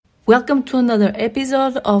Welcome to another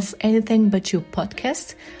episode of Anything But You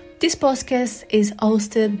podcast. This podcast is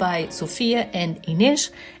hosted by Sofia and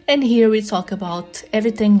Inês, and here we talk about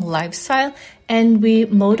everything lifestyle and we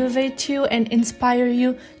motivate you and inspire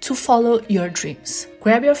you to follow your dreams.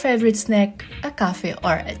 Grab your favorite snack, a coffee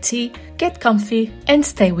or a tea, get comfy and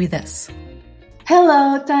stay with us.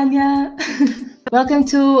 Hello, Tânia. Welcome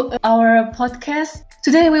to our podcast.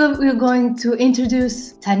 Today we're going to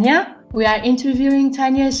introduce Tânia. We are interviewing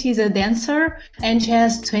Tânia. She's a dancer and she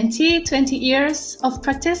has 20 years of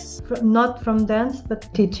practice. Not from dance,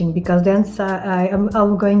 but teaching, because dance,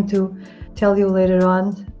 I'm going to tell you later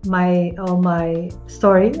on my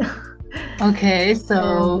story. Okay,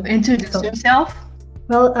 so introduce yourself.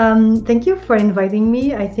 Well, thank you for inviting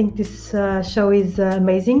me. I think this show is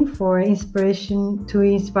amazing for inspiration, to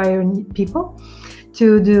inspire people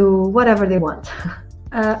to do whatever they want.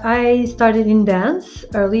 I started in dance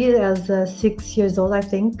early as 6 years old, I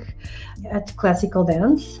think, at classical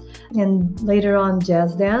dance and later on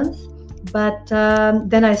jazz dance. But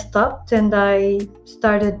then I stopped and I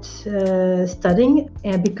started studying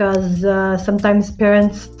because sometimes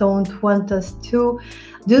parents don't want us to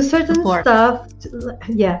do certain stuff.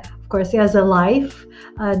 Yeah, of course, as a life,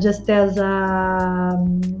 just as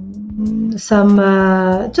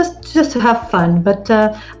just to have fun. But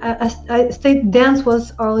I stayed. Dance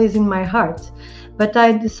was always in my heart. But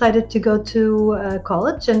I decided to go to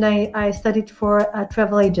college and I studied for a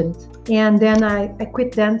travel agent. And then I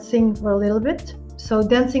quit dancing for a little bit. So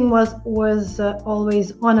dancing was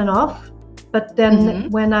always on and off. But then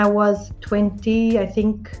when I was 20, I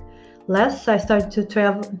think less, I started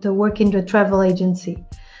to work in the travel agency.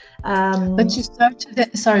 But you start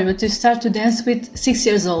to dance with 6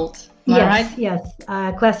 years old. Yes, right? Yes,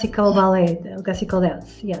 classical ballet, classical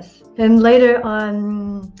dance, yes. And later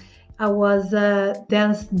on, I was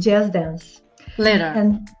jazz dance. Later?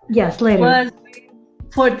 And yes, later. Was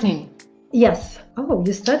 14? Yes. Oh,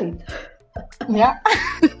 you studied. Yeah.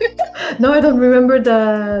 No, I don't remember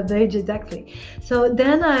the age exactly. So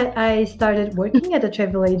then I started working at a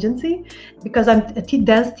travel agency because I'm a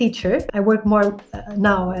dance teacher. I work more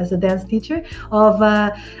now as a dance teacher of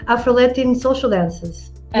Afro-Latin social dances.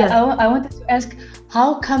 Yes. I wanted to ask,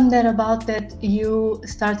 how come that you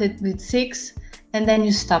started with 6 and then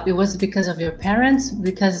you stopped? It was because of your parents?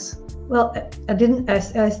 Well,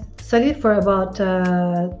 I studied for about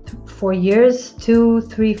 4 years, 2,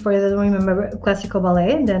 3, 4 years, I don't remember, classical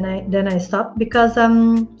ballet. Then I stopped because, I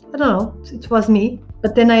don't know, it was me.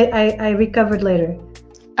 But then I recovered later.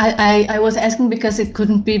 I was asking because it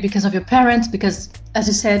couldn't be because of your parents, because as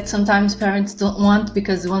you said, sometimes parents don't want,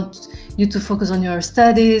 because they want you to focus on your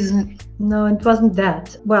studies. No, it wasn't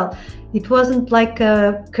that. Well, it wasn't like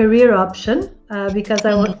a career option because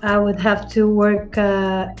I would have to work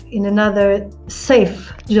in another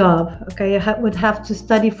safe job. Okay, I would have to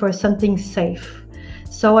study for something safe.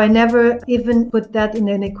 So I never even put that in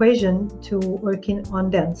an equation to working on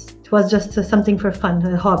dance. It was just something for fun,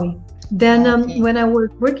 a hobby. Then when I was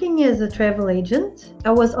working as a travel agent,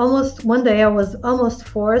 one day I was almost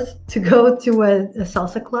forced to go to a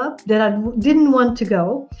salsa club that I didn't want to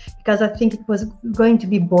go because I think it was going to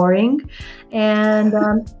be boring. And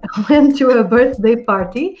I went to a birthday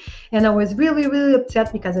party and I was really, really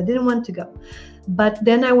upset because I didn't want to go. But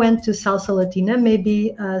then I went to Salsa Latina.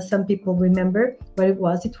 Maybe some people remember what it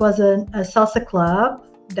was. It was a salsa club.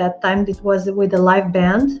 That time it was with a live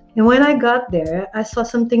band, and when I got there I saw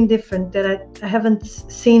something different that I haven't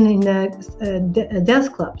seen in dance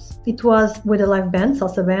clubs. It was with a live band,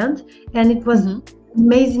 salsa band, and it was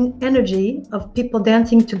amazing energy of people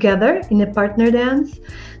dancing together in a partner dance.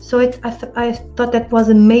 So I thought that was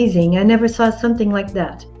amazing. I never saw something like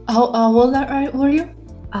that. How old were you?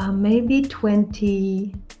 Maybe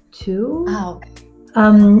 22. Okay.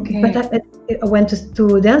 Okay. But I went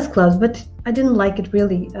to dance clubs, but I didn't like it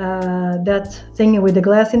really. That thing with the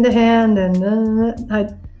glass in the hand, and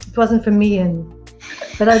it wasn't for me.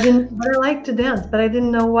 But I liked to dance, but I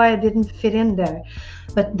didn't know why I didn't fit in there.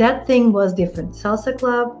 But that thing was different. Salsa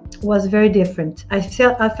club was very different. I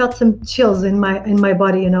felt some chills in my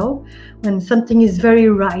body, when something is very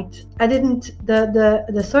right.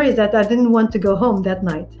 The story is that I didn't want to go home that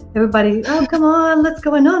night. Everybody, oh, come on, let's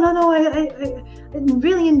go. No, I'm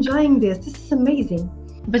really enjoying this. This is amazing.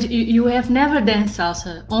 But you have never danced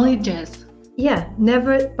salsa, only jazz? Yeah,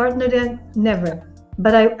 never partner dance, never.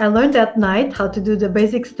 But I learned that night how to do the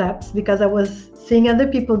basic steps because I was seeing other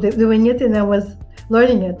people doing it and I was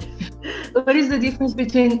learning it. What is the difference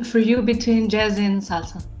between jazz and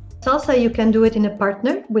salsa? Salsa, you can do it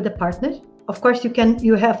with a partner. Of course,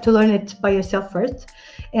 you have to learn it by yourself first.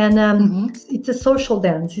 And it's a social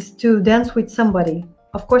dance. It's to dance with somebody.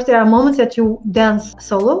 Of course, there are moments that you dance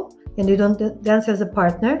solo and you don't dance as a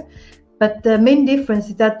partner. But the main difference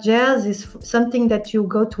is that jazz is something that you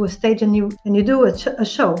go to a stage and you do a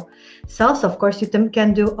show. Salsa, of course, you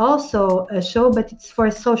can do also a show, but it's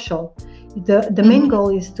for social. The main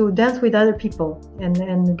goal is to dance with other people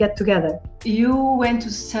and get together. You went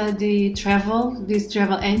to study this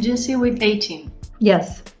travel agency with 18.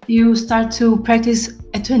 Yes. You start to practice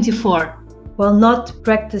at 24. Well, not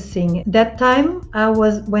practicing. That time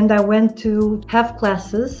when I went to have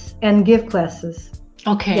classes and give classes.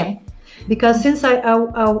 Okay. Yeah. Because since I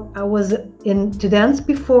was into dance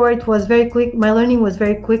before, it was very quick. My learning was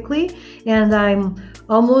very quickly, and I'm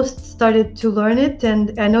almost started to learn it.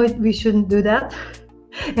 And I know we shouldn't do that.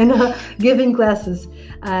 And giving classes.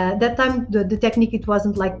 That time the technique, it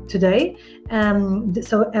wasn't like today,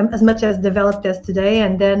 so as much as developed as today.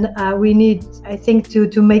 And then we need, I think,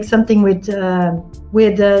 to make something with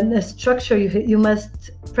a structure. You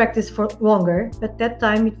must practice for longer. But that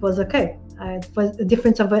time it was okay. It was a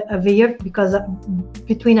difference of a year because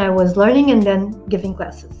between I was learning and then giving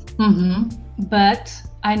classes. But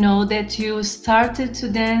I know that you started to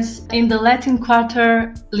dance in the Latin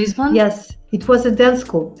Quarter, Lisbon. Yes, it was a dance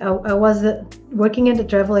school. I was working at a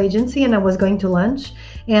travel agency and I was going to lunch.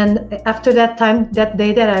 And after that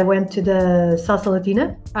day that I went to the Salsa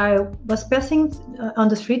Latina, I was passing on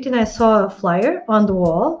the street and I saw a flyer on the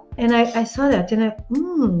wall. And I saw that and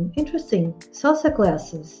interesting. Salsa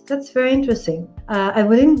classes. That's very interesting. I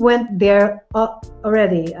went there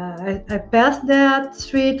already. I passed that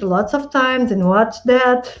street lots of times and watched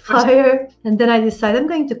that flyer. And then I decided I'm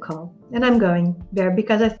going to call. And I'm going there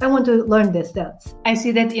because I want to learn this dance. I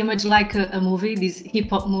see that image like a movie, these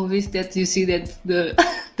hip-hop movies that you see that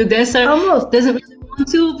the dancer almost doesn't really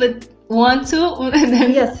want to and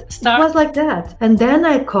then yes, start. It was like that. And then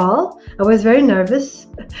I called. I was very nervous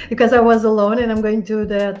because I was alone and I'm going to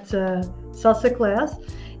that salsa class.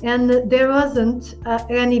 And there wasn't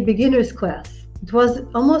any beginner's class. It was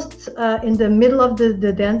almost in the middle of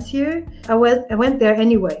the dance year. I went there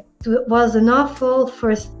anyway. It was an awful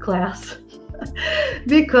first class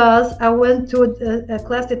because I went to a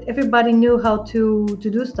class that everybody knew how to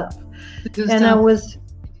do stuff. I was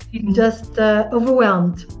just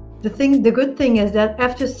overwhelmed. The good thing is that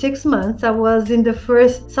after 6 months, I was in the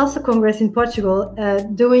first Salsa Congress in Portugal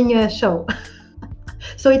doing a show.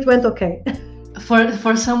 So it went okay.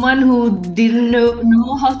 For someone who didn't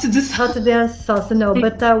know how to do how to dance salsa, no,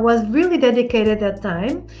 but I was really dedicated at that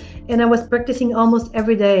time. And I was practicing almost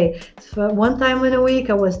every day. So one time in a week,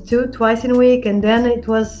 I was twice in a week, and then it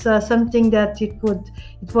was something that it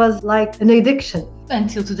was like an addiction.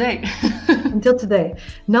 Until today. Until today.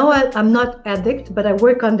 Now I'm not addict, but I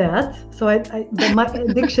work on that. So my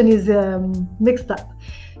addiction is mixed up.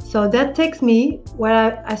 So that takes me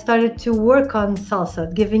where I started to work on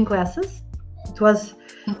salsa, giving classes. It was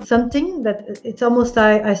something that it's almost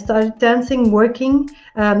I started dancing, working,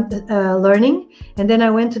 learning, and then I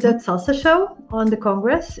went to that salsa show on the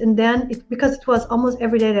Congress, and then because it was almost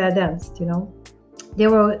every day that I danced, there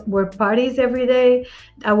were parties every day.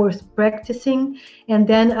 I was practicing, and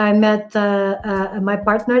then I met my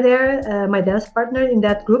partner there, my dance partner in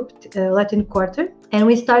that group, Latin Quarter, and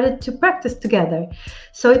we started to practice together.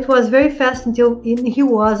 So it was very fast until he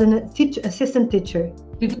was an assistant teacher.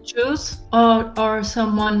 Did you choose, or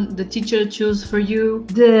the teacher choose for you?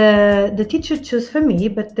 The teacher chose for me,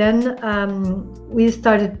 but then we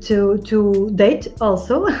started to date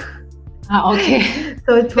also. Okay.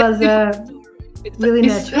 So it was really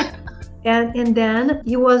natural. And then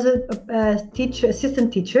he was a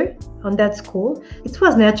assistant teacher on that school. It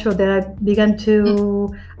was natural that I began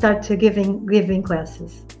to start giving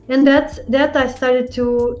classes. And that I started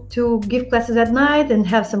to give classes at night and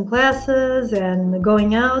have some classes and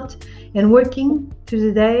going out and working to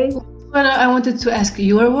the day. Well, I wanted to ask,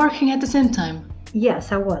 you were working at the same time?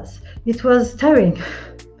 Yes, I was. It was tiring.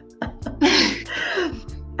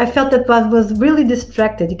 I felt that I was really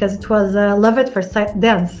distracted because it was love at first sight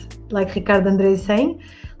dance, like Ricardo André is saying,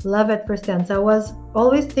 love at first dance. I was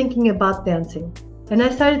always thinking about dancing. And I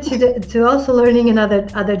started to also learning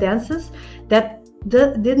other dances that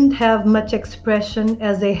didn't have much expression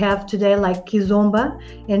as they have today, like kizomba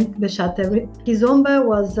and bachata. Kizomba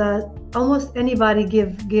was almost anybody give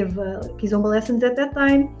kizomba lessons at that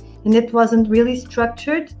time, and it wasn't really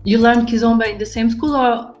structured. You learned kizomba in the same school,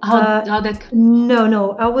 or how that?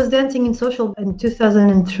 No. I was dancing in social in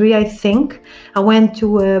 2003, I think. I went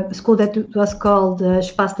to a school that was called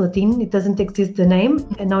Espaço Latino. It doesn't exist the name,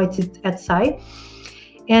 and now it's at SAI.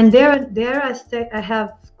 And there I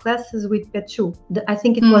have classes with Pechu. I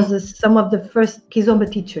think it was some of the first Kizomba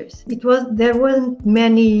teachers. There weren't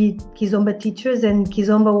many Kizomba teachers, and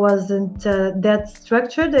Kizomba wasn't that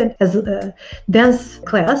structured as a dance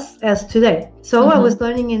class as today. So I was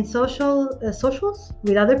learning in socials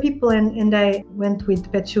with other people, and I went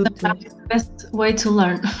with Pechu. That's the best way to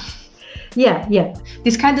learn. Yeah.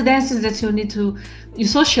 This kind of dances that you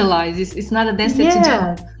socialize. It's not a dance that you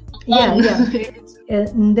do. Yeah.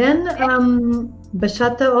 And then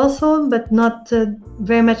bachata also, but not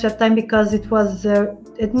very much at time, because it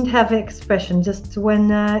didn't have expression. Just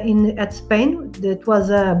when at Spain, it was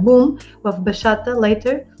a boom of bachata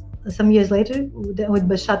later, some years later, with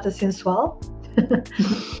bachata sensual.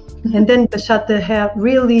 And then bachata have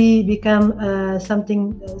really become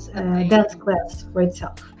something dance class for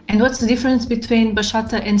itself. And what's the difference between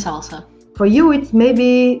bachata and salsa? For you, it's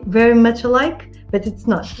maybe very much alike, but it's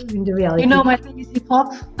not in the reality. You know, my thing is hip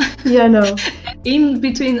hop. Yeah, I know. In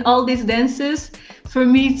between all these dances, for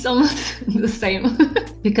me, it's almost the same.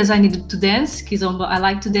 Because I need to dance, Kizomba, I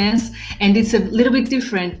like to dance, and it's a little bit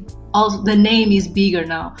different. Also, the name is bigger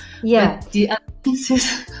now. Yeah. But the other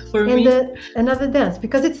dances, for me. And another dance,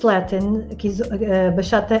 because it's Latin,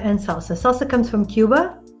 bachata and salsa. Salsa comes from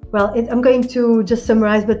Cuba. Well, I'm going to just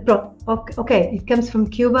summarize, but okay, it comes from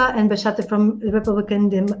Cuba, and bachata from the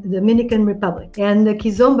Dominican Republic, and the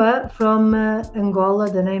Kizomba from Angola,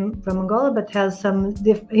 the name from Angola, but has some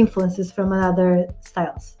influences from other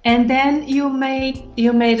styles. And then you made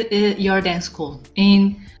your dance school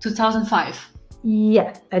in 2005.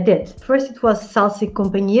 Yeah, I did. First it was Salsa y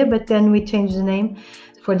Compañía, but then we changed the name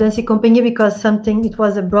for Dança y Compañía because it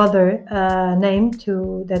was a broader name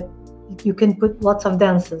to that. You can put lots of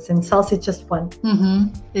dances, and salsa is just one.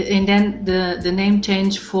 And then the name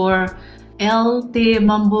changed for LT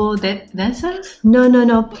Mambo Dancers? No.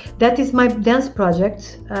 That is my dance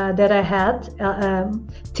project that I had.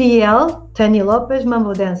 TL, Tânia Lopes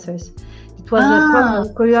Mambo Dancers. It was a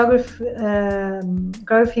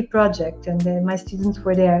choreography project, and my students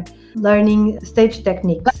were there learning stage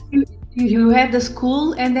techniques. You had the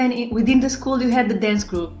school, and then within the school you had the dance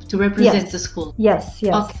group to represent the school. Yes.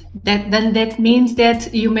 Okay. Then that means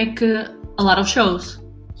that you make a lot of shows.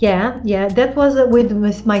 Yeah. That was with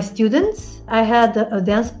my students. I had a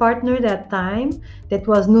dance partner that time. That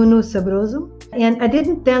was Nuno Sabroso. And I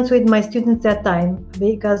didn't dance with my students that time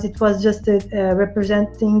because it was just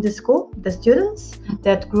representing the school, the students,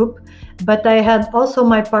 that group. But I had also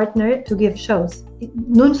my partner to give shows.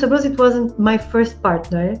 Nuno Sabroso, it wasn't my first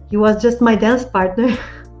partner. He was just my dance partner.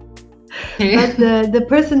 But the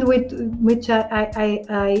person with which I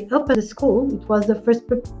opened the school, it was the first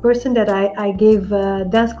person that I gave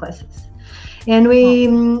dance classes. And we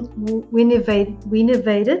innovated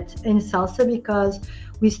in salsa because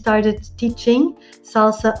we started teaching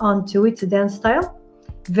salsa on two. It's a dance style,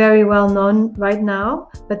 very well known right now.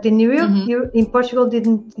 But in Europe, in Portugal,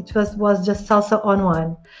 it was just salsa on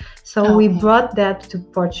one. So we brought that to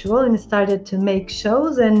Portugal and started to make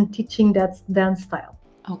shows and teaching that dance style.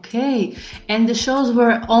 Okay. And the shows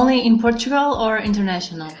were only in Portugal or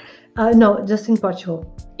international? No, just in Portugal.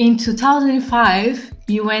 In 2005,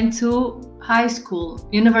 you went to high school,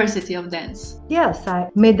 University of Dance. Yes, I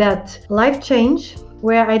made that life change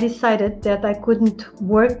where I decided that I couldn't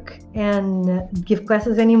work and give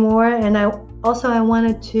classes anymore. And I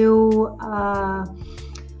wanted to, I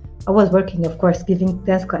was working, of course, giving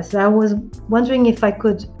dance classes. I was wondering if I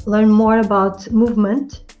could learn more about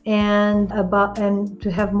movement and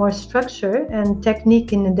to have more structure and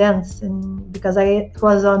technique in the dance. And because I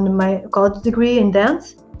was on my college degree in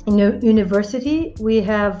dance, in university, we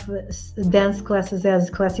have dance classes as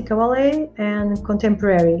classical ballet and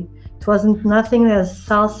contemporary. It wasn't nothing as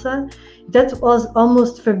salsa. That was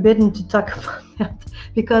almost forbidden to talk about that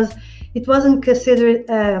because it wasn't considered,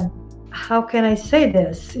 how can I say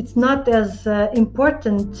this? It's not as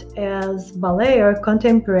important as ballet or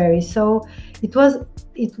contemporary. So it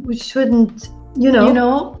shouldn't, You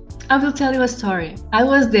know, I will tell you a story. I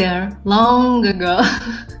was there long ago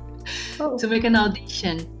to make an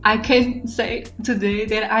audition. I can say today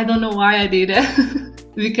that I don't know why I did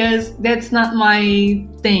it because that's not my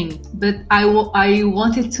thing. But I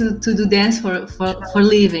wanted to do dance for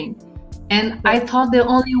living. And I thought the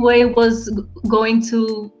only way was going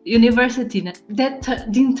to university. That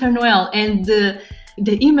didn't turn well. And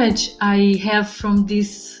the image I have from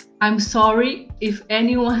this, I'm sorry if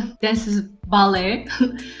anyone dances ballet,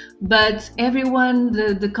 but everyone,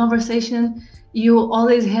 the conversation, you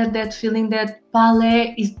always had that feeling that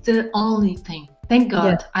ballet is the only thing. Thank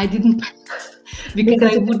God I didn't, because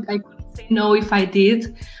I couldn't say no if I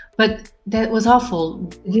did, but that was awful.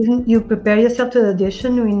 Didn't you prepare yourself to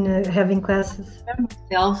audition in having classes?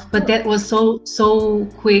 Myself, but that was so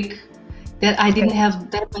quick that I didn't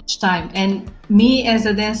have that much time. And me as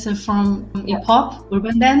a dancer from hip hop,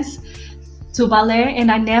 urban dance, to ballet,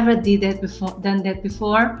 and I never did that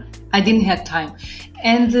before. I didn't have time,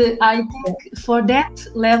 and I think for that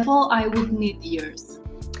level I would need years.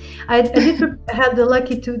 I had the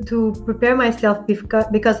lucky to prepare myself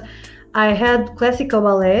because I had classical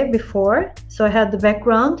ballet before, so I had the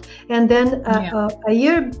background, and then a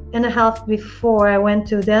year and a half before I went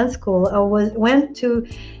to dance school, I went to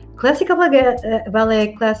classical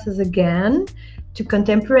ballet classes again, to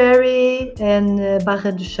contemporary and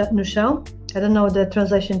barra no chão. I don't know the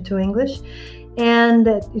translation to English. And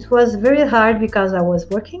it was very hard because I was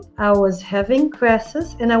working, I was having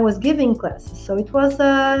classes, and I was giving classes. So it was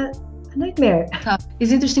a nightmare.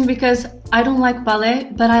 It's interesting because I don't like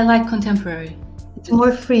ballet, but I like contemporary. It's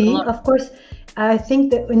more free. Of course, I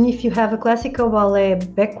think that if you have a classical ballet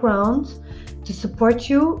background to support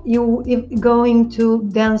you, you're going to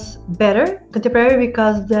dance better contemporary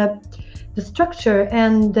because the structure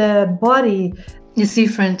and the body. It's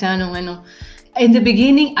different, I know. In the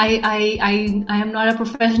beginning, I am not a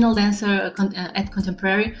professional dancer at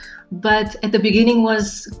contemporary, but at the beginning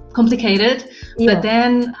was complicated. Yeah. But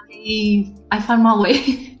then I found my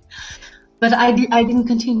way. But I didn't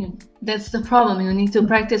continue. That's the problem. You need to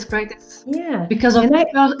practice. Yeah. Because of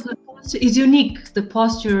it's unique, the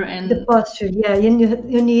posture and the posture. Yeah, you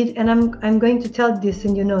need, and I'm going to tell this,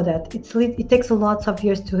 and you know that it takes a lot of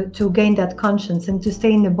years to gain that conscience and to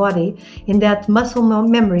stay in the body, in that muscle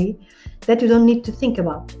memory that you don't need to think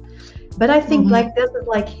about. But I think like dancers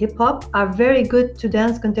like hip hop are very good to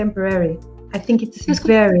dance contemporary. I think it's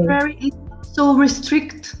very contemporary is so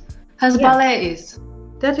restrict as ballet is.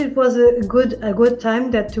 That it was a good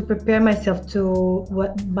time to prepare myself to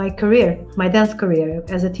my dance career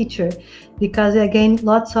as a teacher, because I gained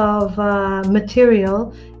lots of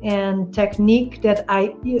material and technique that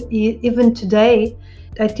I even today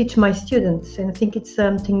I teach my students, and I think it's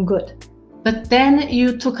something good. But then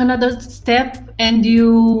you took another step and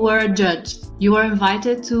you were a judge. You were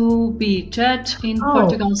invited to be judge in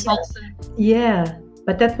Portugal Salsa. Yeah,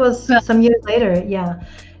 but that was some years later.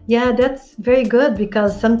 Yeah, that's very good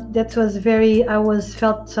because I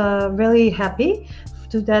felt really happy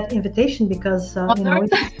to that invitation because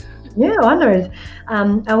honored. Honored.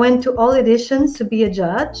 I went to all editions to be a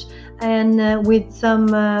judge, and with some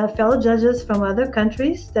fellow judges from other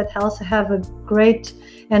countries that also have a great,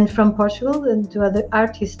 and from Portugal and to other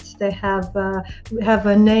artists, they have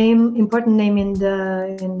important name in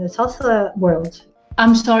the salsa world.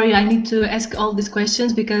 I'm sorry, I need to ask all these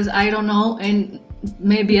questions because I don't know, and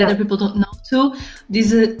maybe other people don't know too.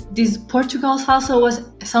 This Portugal salsa was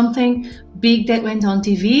something big that went on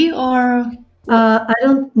TV, or? I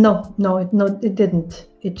don't know. No, it didn't.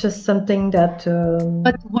 It's just something that.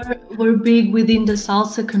 But were big within the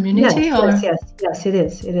salsa community, Yes, it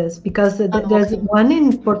is because there's one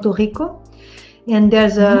in Puerto Rico, and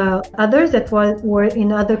there's others that were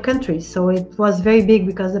in other countries. So it was very big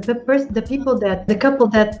because the couple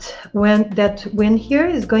that went here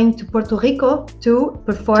is going to Puerto Rico to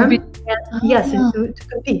perform. And to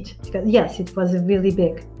compete. Because, it was really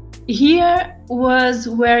big. Here was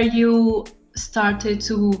where you started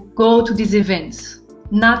to go to these events,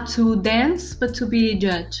 not to dance, but to be a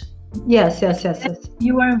judge. Yes.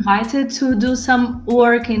 You were invited to do some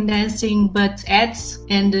work in dancing, but ads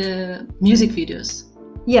and music videos.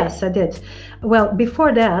 Yes, I did. Well,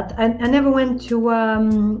 before that, I never went to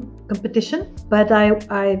competition, but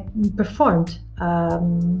I performed. I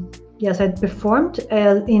performed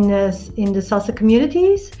in the salsa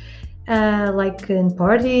communities, like in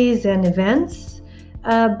parties and events.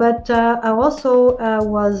 But I also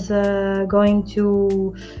was going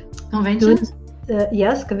to conventions.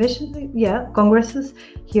 Congresses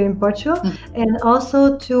here in Portugal, and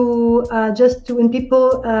also to when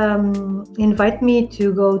people invite me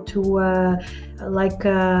to go to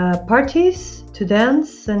parties to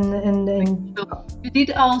dance and you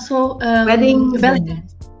did also weddings. Belly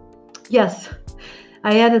dance. Yes,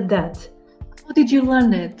 I added that. How did you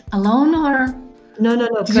learn it? Alone or? No,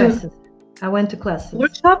 classes. I went to classes.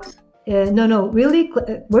 Workshops? No, really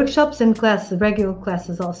workshops and classes, regular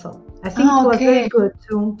classes also. I think it was very good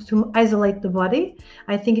to isolate the body.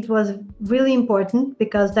 I think it was really important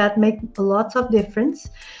because that made a lot of difference.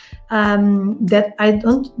 That I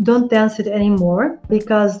don't dance it anymore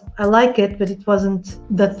because I like it, but it wasn't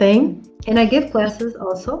the thing. And I gave classes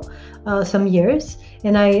also some years,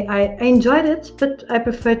 and I enjoyed it, but I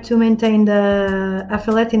prefer to maintain the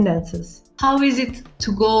Afro-Latin dances. how is it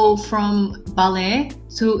to go from ballet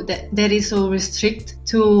to that is so restrict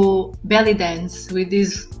to belly dance with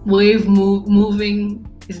this wave moving?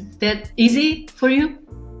 Is that easy for you?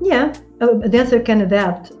 Yeah, a dancer can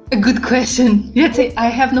adapt. A good question. Yes, I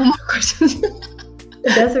have no more questions. A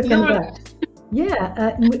dancer can adapt.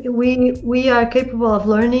 Yeah, we are capable of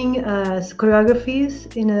learning choreographies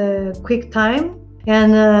in a quick time,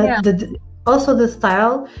 and also the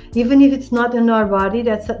style, even if it's not in our body,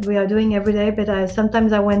 that's what we are doing every day. But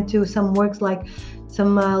sometimes I went to some works like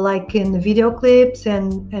like in video clips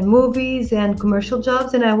and movies and commercial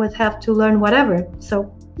jobs, and I would have to learn whatever. So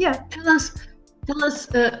yeah. Tell us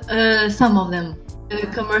some of them.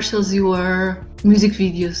 Commercials, your music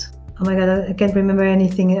videos. Oh my God, I can't remember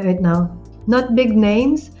anything right now. Not big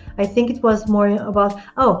names. I think it was more about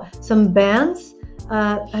some bands.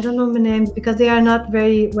 I don't know the names because they are not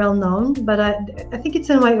very well known, but I think it's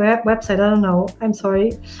on my website. I don't know. I'm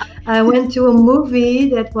sorry. I went to a movie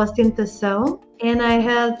that was Tentação, and I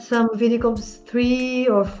had some video clips, 3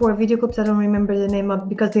 or 4 video clips. I don't remember the name of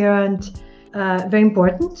because they aren't very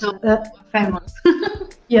important. So famous.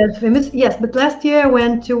 Yes, famous. Yes, but last year I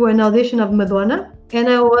went to an audition of Madonna, and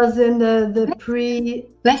I was in the pre.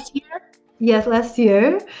 Last year? Yes, last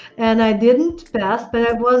year, and I didn't pass, but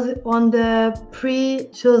I was on the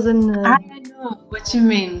pre-chosen. I know what you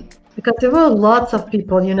mean. Because there were lots of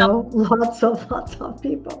people, lots of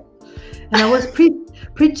people, and I was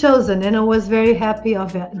pre-chosen, and I was very happy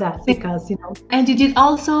of that because And you did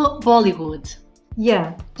also Bollywood.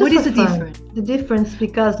 Yeah. What is the difference? The difference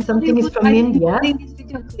because something is from India. These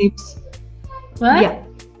video clips. What? Yeah.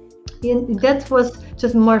 That was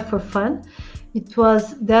just more for fun. It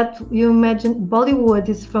was that you imagine Bollywood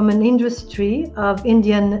is from an industry of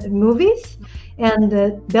Indian movies, and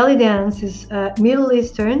belly dance is Middle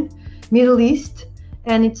East,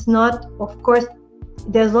 and it's not, of course,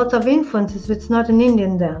 there's lots of influences, but it's not an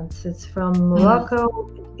Indian dance. It's from Morocco,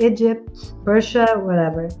 Egypt, Persia,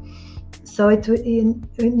 whatever. So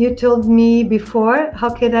you told me before, how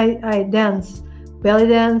can I dance belly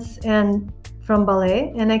dance and from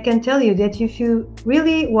ballet? And I can tell you that if you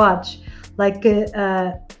really watch like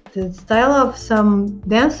the style of some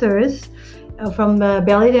dancers from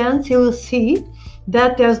belly dance, you will see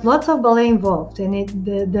that there's lots of ballet involved. And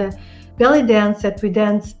the belly dance that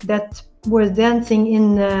we're dancing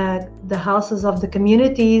in the houses of the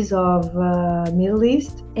communities of Middle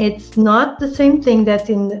East, it's not the same thing that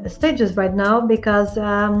in stages right now because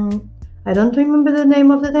I don't remember the name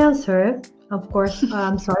of the dancer. Of course,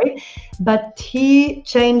 I'm sorry, but he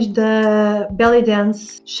changed the belly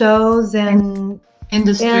dance shows and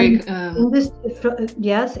industry.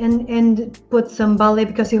 Yes, and put some ballet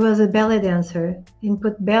because he was a ballet dancer. And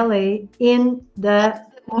put ballet in the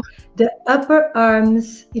upper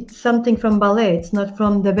arms. It's something from ballet. It's not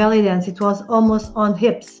from the belly dance. It was almost on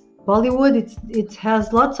hips. Bollywood, it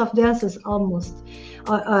has lots of dances almost.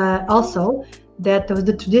 Also. That was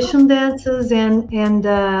the traditional dances and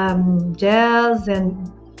jazz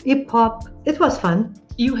and hip hop. It was fun.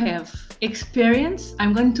 You have experience.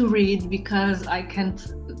 I'm going to read because I can't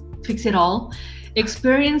fix it all.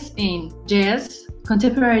 Experience in jazz,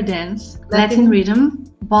 contemporary dance, Latin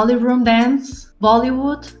rhythm, ballroom dance,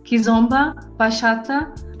 Bollywood, kizomba, bachata,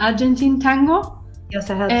 Argentine tango. Yes,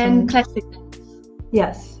 I had and classic dance.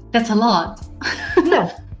 Yes, that's a lot. Yeah.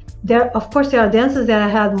 There are dances that I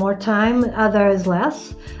had more time, others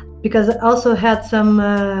less, because I also had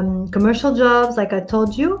some commercial jobs, like I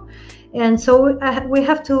told you, and so we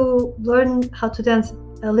have to learn how to dance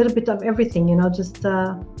a little bit of everything, just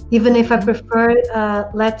even if I prefer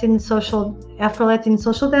Afro-Latin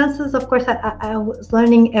social dances, of course, I was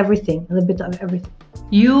learning everything, a little bit of everything.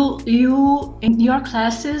 You in your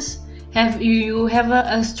classes, you have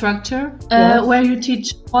a structure Yes. where you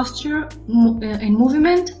teach posture and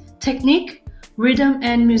movement, technique, rhythm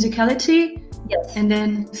and musicality. Yes. And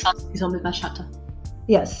then salsa, kizomba, bachata.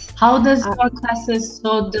 Yes. How does your classes,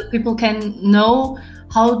 so the people can know,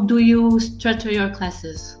 how do you structure your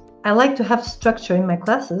classes? I like to have structure in my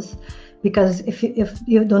classes because if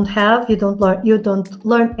you don't have, you don't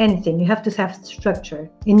learn anything. You have to have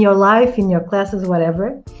structure in your life, in your classes,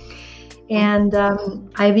 whatever. And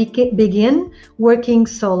I begin working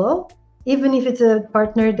solo, even if it's a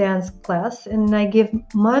partner dance class, and I give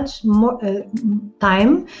much more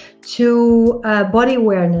time to body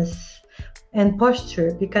awareness and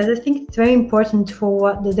posture, because I think it's very important for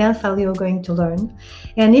what the dance style you're going to learn.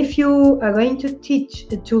 And if you are going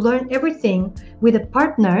to learn everything with a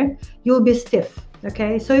partner, you'll be stiff.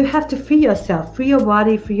 Okay, so you have to free yourself, free your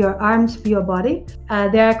body, free your arms, free your body.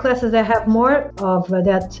 There are classes that have more of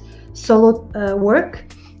that solo work,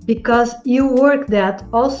 because you work that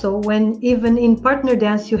also when even in partner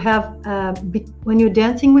dance you have when you're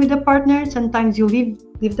dancing with a partner, sometimes you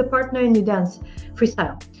leave the partner and you dance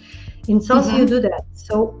freestyle. In salsa you do that.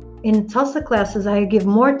 So in salsa classes I give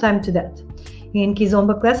more time to that. In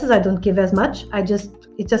kizomba classes I don't give as much.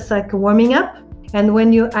 It's just like warming up. And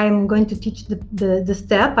when I'm going to teach the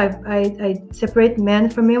step, I separate men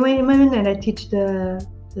from women and I teach the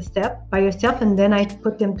step by yourself, and then I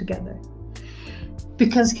put them together.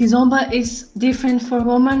 Because kizomba is different for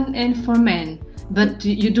women and for men, but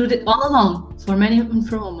you do it all alone for men and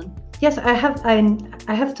for women. Yes, I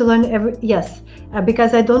have to learn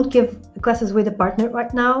because I don't give classes with a partner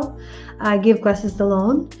right now. I give classes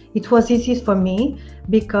alone. It was easiest for me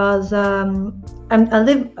because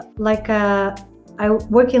I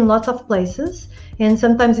work in lots of places, and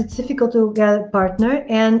sometimes it's difficult to get a partner,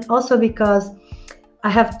 and also because I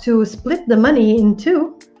have to split the money in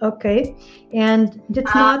two. Okay, and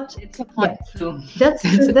it's a point too. That's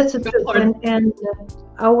the truth, and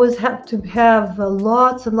I always have to have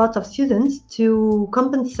lots and lots of students to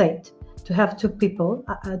compensate. To have two people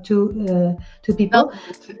to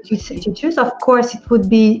choose. Of course, it would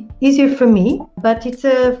be easier for me, but it's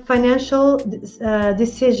a financial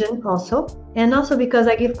decision also, and also because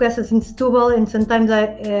I give classes in Setúbal, and sometimes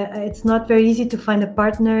it's not very easy to find a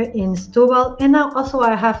partner in Setúbal. And now also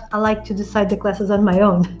I like to decide the classes on my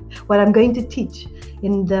own, what I'm going to teach.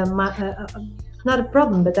 Not a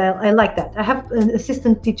problem, but I like that. I have an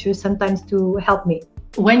assistant teacher sometimes to help me.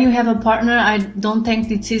 When you have a partner, I don't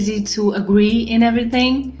think it's easy to agree in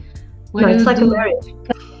everything. It's like a marriage.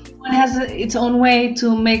 Everyone has its own way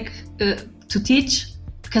to teach,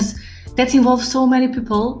 because that involves so many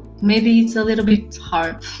people. Maybe it's a little bit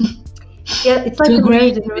hard. Yeah, it's like a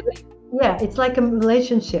marriage. Yeah, it's like a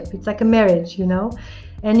relationship. It's like a marriage,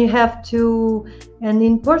 and you have to. And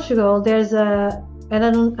in Portugal, there's and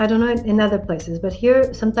I don't know in other places, but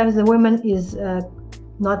here sometimes the woman is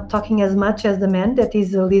not talking as much as the man that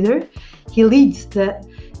is the leader. He leads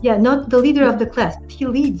not the leader of the class, but he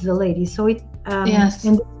leads the lady. So it yes,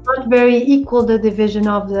 and it's not very equal, the division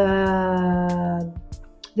of the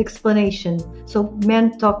explanation. So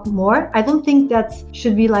men talk more. I don't think that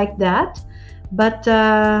should be like that, but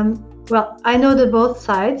I know that both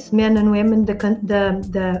sides, men and women,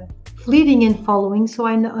 the leading and following. So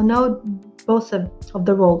I know both of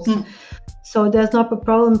the roles. So there's not a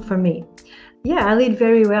problem for me. Yeah, I lead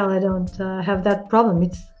very well. I don't have that problem.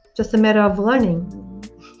 It's just a matter of learning.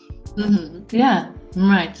 Mm-hmm. Yeah,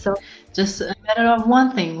 right. So just a matter of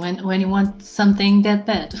one thing when you want something that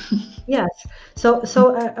bad. Yes. So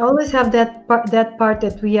I always have that part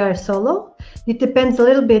that we are solo. It depends a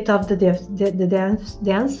little bit of the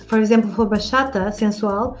dance. For example, for bachata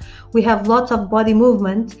sensual, we have lots of body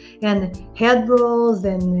movement and head rolls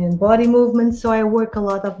and body movement. So I work a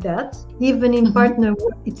lot of that. Even in partner,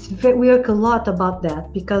 we work a lot about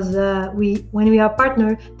that, because when we are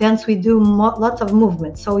partner dance, we do lots of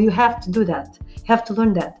movement. So you have to do that. You have to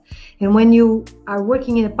learn that. And when you are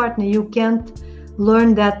working in a partner, you can't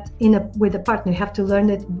learn that with a partner. You have to learn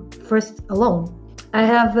it first alone. I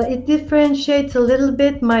have it differentiates a little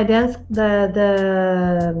bit my dance, but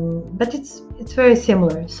it's very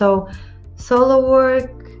similar. So solo work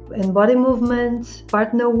and body movement,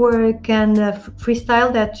 partner work, and freestyle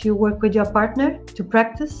that you work with your partner to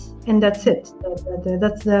practice, and that's it.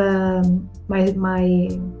 That's my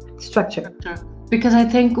structure. Because I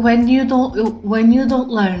think when you don't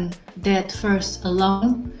learn that first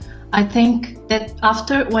alone, I think that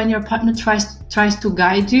after, when your partner tries to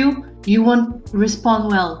guide you, you won't respond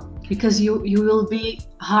well, because you will be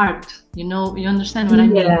hard. You understand what I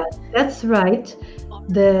mean? Yeah, that's right.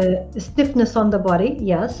 The stiffness on the body,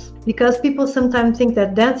 yes, because people sometimes think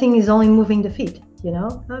that dancing is only moving the feet.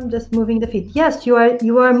 I'm just moving the feet. Yes, you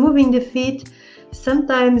are moving the feet.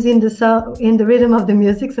 Sometimes in the rhythm of the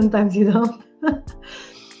music, sometimes you don't.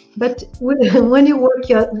 But when you work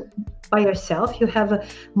by yourself, you have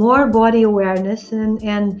more body awareness,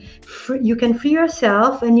 and you can free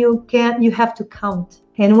yourself, and you have to count.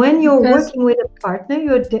 And when you're working with a partner,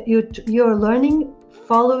 you're learning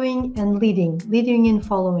following and leading and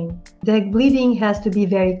following. The leading has to be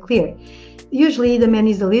very clear. Usually the man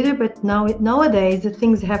is the leader, but nowadays the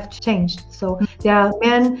things have changed. So there are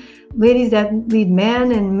ladies that lead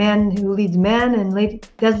men, and men who lead men, and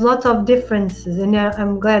there's lots of differences, and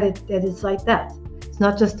I'm glad that it's like that. It's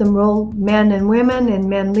not just the role men and women, and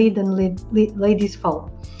men lead and ladies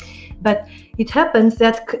follow. But it happens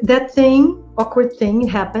that thing awkward thing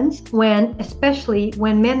happens especially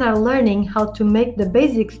when men are learning how to make the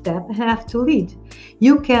basic step and have to lead.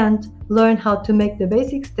 You can't learn how to make the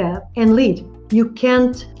basic step and lead. You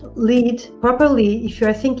can't lead properly if you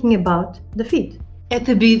are thinking about the feet. At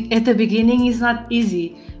the beginning, it's not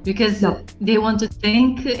easy because they want to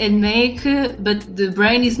think and make, but the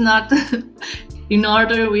brain is not in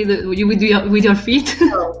order with your feet.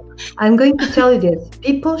 No. I'm going to tell you this.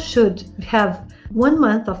 People should have 1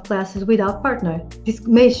 month of classes without partner. This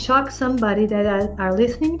may shock somebody that are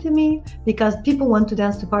listening to me because people want to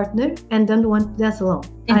dance to partner and don't want to dance alone.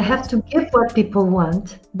 I have to give what people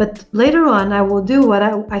want, but later on I will do what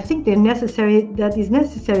I think that is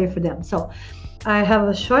necessary for them. So I have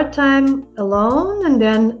a short time alone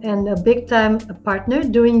and a big time a partner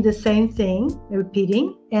doing the same thing,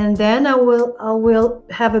 repeating, and then I will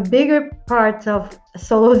have a bigger part of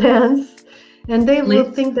solo dance, and they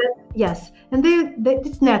will think that yes, and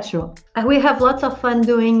it's natural. We have lots of fun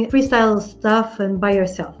doing freestyle stuff and by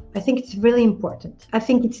yourself. I think it's really important. I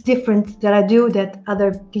think it's different that other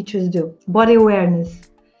teachers do. Body awareness.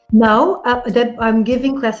 Now that I'm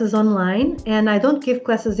giving classes online, and I don't give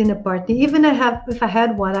classes in a party, even if I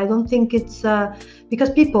had one, I don't think it's because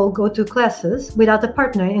people go to classes without a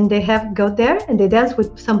partner and they go there and they dance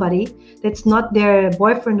with somebody that's not their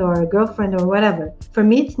boyfriend or girlfriend or whatever. For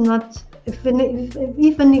me, it's not.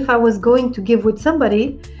 Even if I was going to give with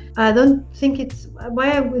somebody, I don't think it's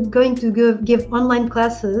why I was going to give online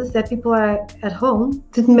classes that people are at home.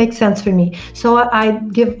 Didn't make sense for me. So I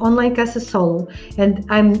give online classes solo, and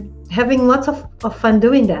I'm having lots of fun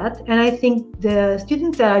doing that. And I think the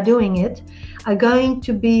students that are doing it are going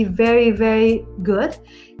to be very, very good.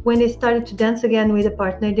 When they started to dance again with a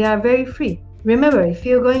partner, they are very free. Remember, if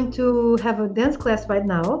you're going to have a dance class right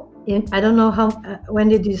now, I don't know when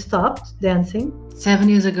did you stop dancing? 7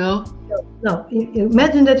 years ago. No,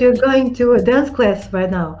 imagine that you're going to a dance class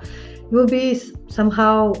right now. You will be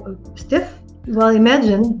somehow stiff. Well,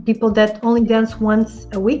 imagine people that only dance once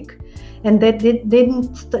a week, and that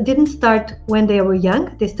didn't start when they were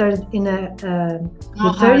young. They started in the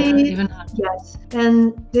 30s. Yes,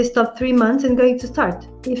 and they stopped 3 months and going to start.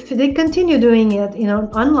 If they continue doing it,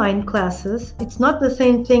 online classes, it's not the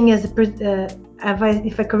same thing as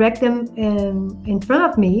if I correct them in front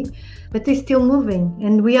of me, but they're still moving,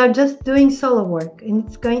 and we are just doing solo work, and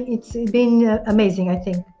it's been amazing, I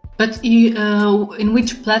think. But you, in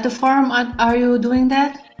which platform are you doing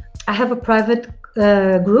that? I have a private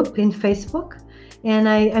group in Facebook, and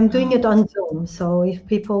I'm doing it on Zoom. So if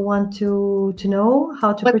people want to know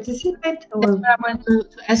how to participate, I want to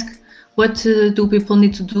ask, what do people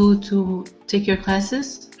need to do to take your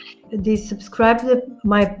classes? They subscribe to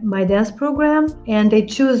my dance program, and they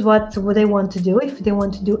choose what they want to do. If they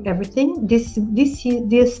want to do everything,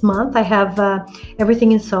 this month I have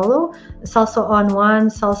everything in solo: salsa on 1,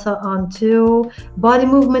 salsa on 2, body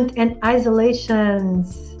movement and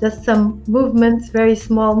isolations. Just some movements, very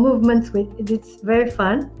small movements. It's very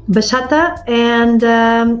fun. Bachata and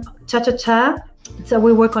cha-cha-cha. So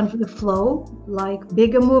we work on the flow, like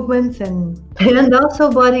bigger movements and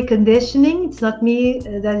also body conditioning. It's not me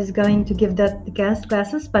that is going to give that dance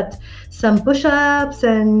classes, but some push-ups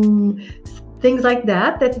and things like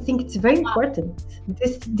that I think it's very important.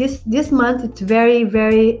 This month it's very,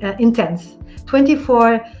 very intense.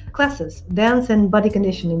 24 classes, dance and body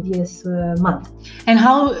conditioning this month. And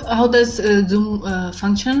how does Zoom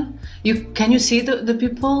function? Can you see the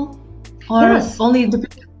people, or yes. Only the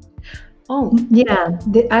people? Oh yeah,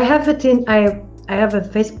 I have it in. I have a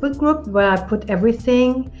Facebook group where I put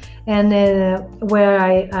everything, and where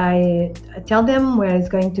I tell them where is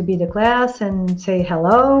going to be the class and say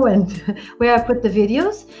hello, and where I put the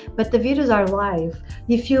videos. But the videos are live.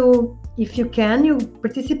 If you can, you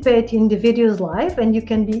participate in the videos live, and you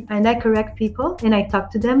can be. And I correct people and I talk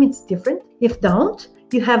to them. It's different. If don't,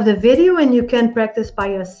 you have the video and you can practice by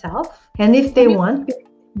yourself. And if they want,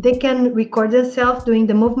 they can record themselves doing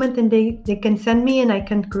the movement, and they can send me and I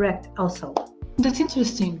can correct also. That's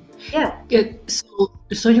interesting. Yeah.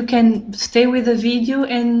 So you can stay with the video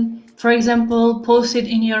and, for example, post it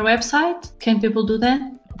in your website? Can people do that?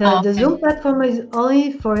 The Zoom platform is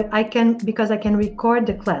only because I can record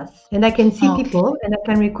the class, and I can see people and I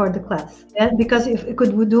can record the class. And because if I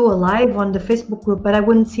could do a live on the Facebook group, but I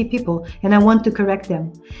wouldn't see people and I want to correct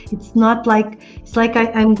them. It's not like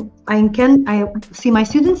I see my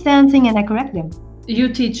students dancing and I correct them.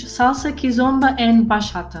 You teach salsa, kizomba, and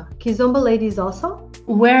bachata. Kizomba ladies also.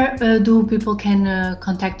 where do people can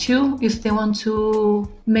contact you if they want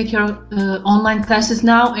to make your online classes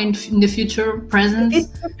now and in the future present?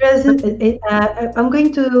 I'm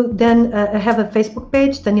going to then have a Facebook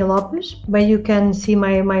page, Tânia Lopes, where you can see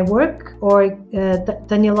my work, or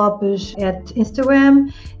Tânia Lopes at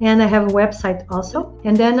Instagram, and I have a website also.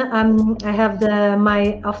 And then I have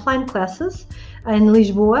my offline classes in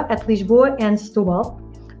Lisboa, at Lisboa and Setúbal.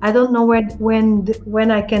 I don't know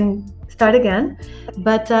when I can start again,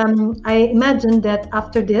 but I imagine that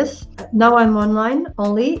after this, now I'm online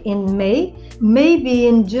only in May. Maybe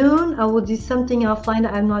in June I will do something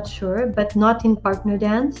offline, I'm not sure, but not in partner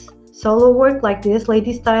dance. Solo work like this,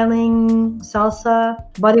 lady styling, salsa,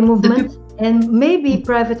 body movement, and maybe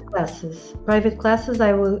private classes. Private classes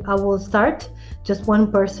I will start, just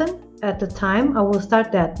one person at a time. I will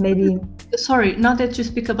start that maybe. Sorry, now that you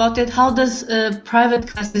speak about it, how does private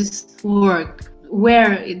classes work?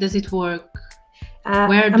 Where does it work?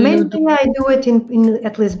 Mainly I do it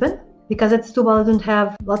at Lisbon, because at Setúbal I don't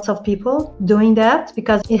have lots of people doing that,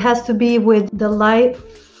 because it has to be with the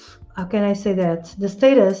life, how can I say that, the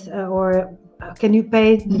status, or can you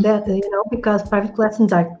pay that, because private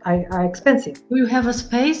lessons are expensive. Do you have a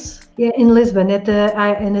space? Yeah, in Lisbon,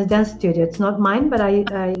 in a dance studio. It's not mine, but I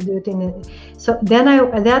do it so then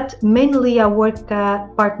mainly I work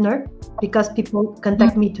partner, because people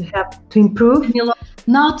contact me to improve.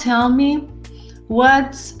 Now tell me,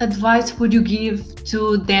 what advice would you give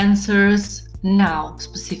to dancers now,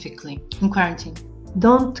 specifically in quarantine?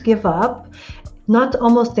 Don't give up. Not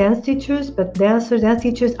almost dance teachers, but dancers, dance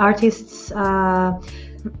teachers, artists,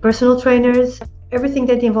 personal trainers, everything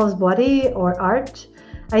that involves body or art.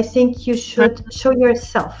 I think you should show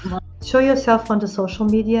yourself. Show yourself on the social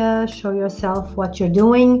media. Show yourself what you're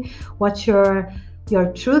doing, what's your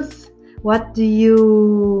truth,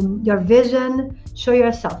 your vision. Show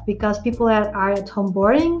yourself, because people are at home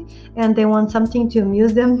boring and they want something to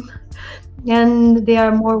amuse them, and they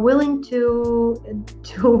are more willing to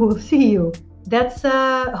see you. That's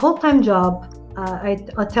a whole-time job,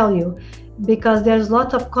 I'll tell you, because there's a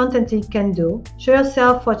lot of content you can do. Show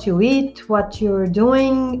yourself what you eat, what you're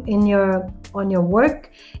doing on your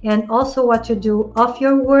work, and also what you do off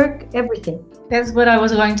your work, everything. That's what I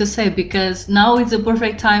was going to say, because now is the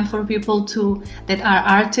perfect time for people that are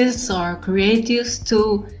artists or creatives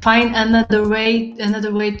to find another way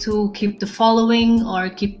to keep the following or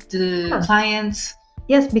keep the clients.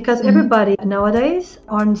 Yes, because everybody nowadays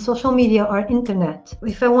on social media or internet.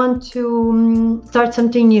 If I want to start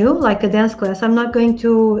something new, like a dance class, I'm not going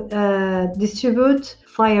to distribute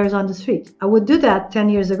flyers on the street. I would do that 10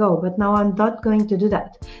 years ago, but now I'm not going to do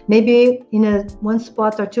that. Maybe in one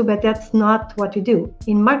spot or two, but that's not what you do.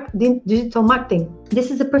 In digital marketing,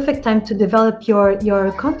 this is the perfect time to develop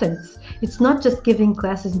your contents. It's not just giving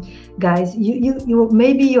classes, guys. You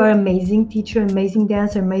maybe you're an amazing teacher, amazing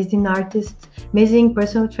dancer, amazing artist, amazing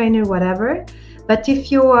personal trainer, whatever. But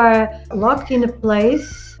if you are locked in a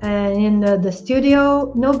place in the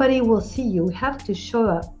studio, nobody will see you. You have to show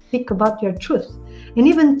up, speak about your truth, and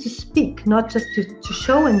even to speak, not just to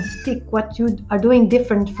show and speak what you are doing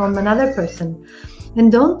different from another person. And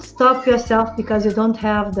don't stop yourself because you don't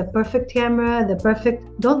have the perfect camera,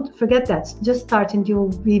 don't forget that. Just start and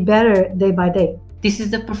you'll be better day by day. This is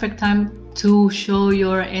the perfect time to show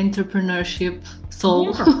your entrepreneurship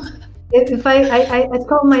soul. Yeah. If I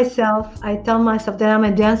tell myself that I'm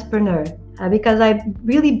a dancepreneur, because I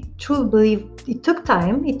really truly believe it took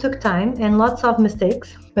time and lots of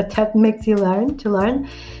mistakes, but that makes you learn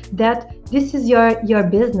that this is your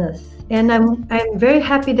business. And I'm very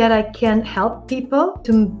happy that I can help people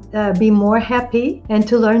to be more happy and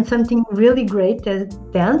to learn something really great as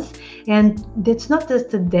dance. And it's not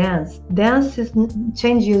just a dance. Dance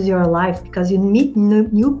changes your life because you meet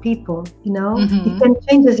new people, It can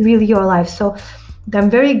change really your life. So I'm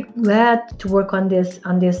very glad to work on this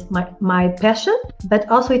my passion, but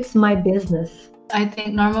also it's my business. I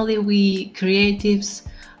think normally we creatives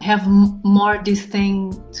have more this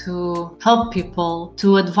thing to help people,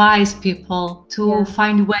 to advise people, to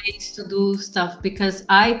find ways to do stuff. Because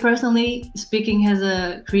I personally, speaking as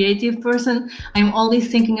a creative person, I'm always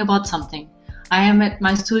thinking about something. I am at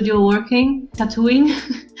my studio working, tattooing,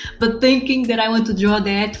 but thinking that I want to draw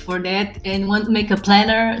that for that and want to make a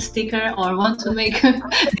planner sticker or want to make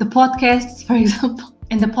the podcast, for example.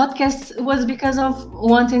 And the podcast was because of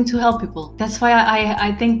wanting to help people. That's why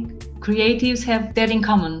I think creatives have that in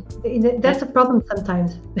common. That's a problem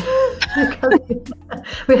sometimes because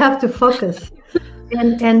we have to focus.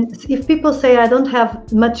 And if people say I don't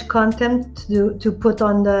have much content to put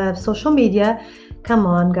on the social media, come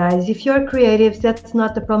on, guys. If you're creatives, that's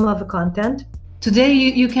not the problem of the content. Today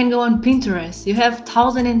you can go on Pinterest. You have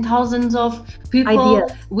thousands and thousands of people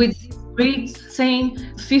Ideas. with reads saying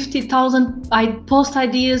 50,000 post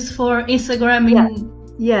ideas for Instagram.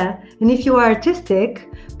 Yeah. And if you are artistic,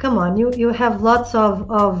 come on, you have lots of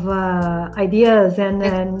ideas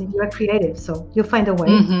and you're creative, so you'll find a way.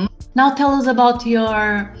 Mm-hmm. Now tell us about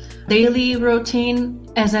your daily routine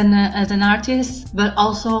as an artist, but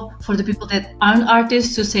also for the people that aren't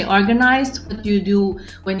artists to stay organized. What you do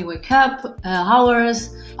when you wake up,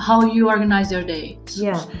 hours, how you organize your day,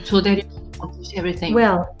 so that you can accomplish everything.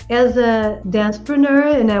 Well, as a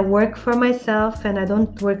dancepreneur, and I work for myself, and I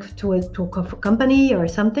don't work to a company or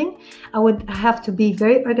something, I would have to be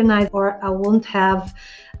very organized, or I won't have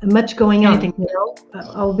much going on.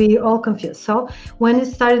 I'll be all confused. So when it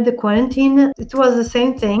started the quarantine, it was the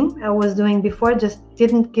same thing I was doing before, just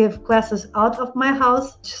didn't give classes out of my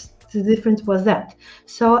house. Just the difference was that.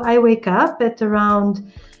 So I wake up at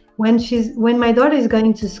around when my daughter is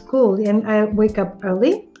going to school, and I wake up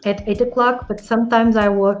early at 8 o'clock, but sometimes I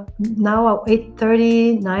work now at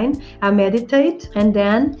 8:30, 9. I meditate, and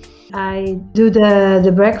then I do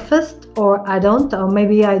the breakfast, or I don't, or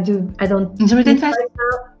maybe I don't.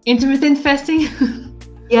 Intermittent fasting?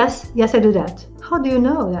 Yes, I do that. How do you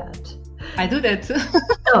know that? I do that.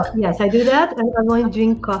 Oh, yes, I do that, and I only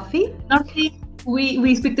drink coffee. Okay,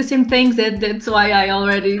 we speak the same things. That's why I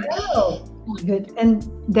already. Oh, good. And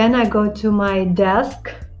then I go to my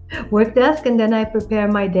work desk, and then I prepare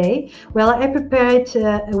my day. Well, I prepare it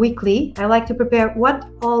weekly. I like to prepare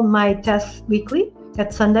all my tasks weekly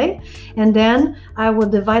at Sunday, and then I will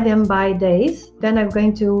divide them by days. Then I'm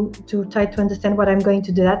going to try to understand what I'm going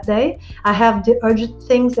to do that day. I have the urgent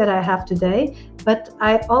things that I have today, but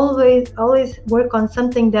I always work on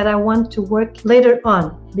something that I want to work later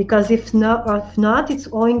on, because if not, it's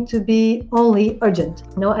going to be only urgent.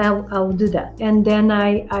 No, I'll do that, and then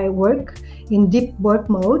I work in deep work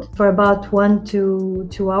mode for about 1 to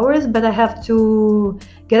 2 hours, but I have to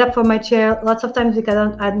get up from my chair lots of times because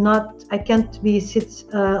I can't be sit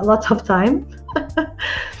lots of time.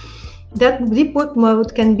 That deep work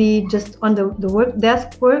mode can be just on the work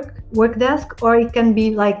desk, or it can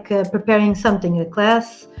be like preparing something, a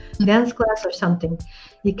class, dance class or something.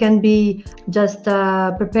 It can be just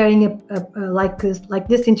preparing like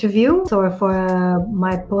this interview, or for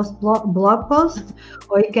my blog post,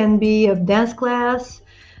 or it can be a dance class,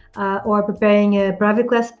 or preparing a private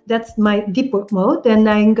class. That's my deep work mode. Then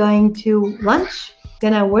I'm going to lunch,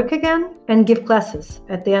 then I work again and give classes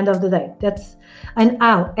at the end of the day.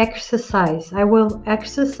 Exercise. I will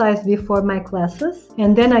exercise before my classes,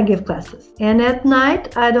 and then I give classes. And at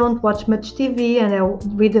night, I don't watch much TV, and I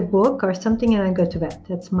read a book or something, and I go to bed.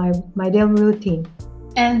 That's my daily routine.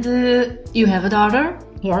 And you have a daughter?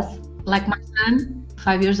 Yes. Like my son,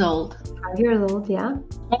 5 years old. 5 years old, yeah.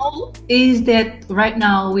 How is that right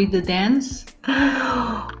now with the dance?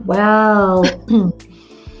 Well,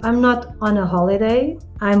 I'm not on a holiday.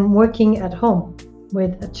 I'm working at home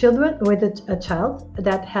with a child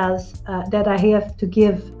that has that I have to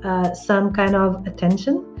give some kind of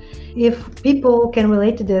attention. If people can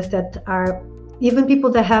relate to this, that are even people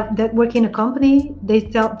that work in a company, they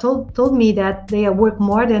told me that they work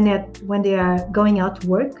more than that when they are going out to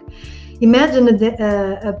work. Imagine an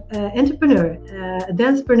entrepreneur, a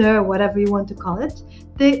dancepreneur, whatever you want to call it.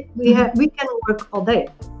 We can work all day.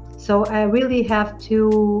 So I really have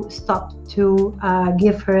to stop to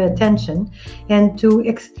give her attention, and to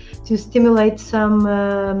stimulate some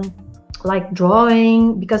like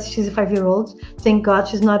drawing, because she's a 5-year-old. Thank God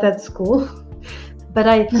she's not at school. But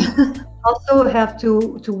I also have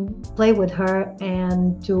to play with her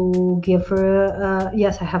and to give her.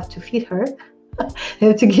 Yes, I have to feed her. I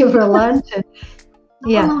have to give her lunch. And,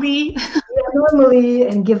 normally,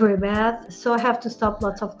 and give her a bath. So I have to stop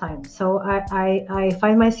lots of time. So I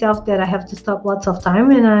find myself that I have to stop lots of time,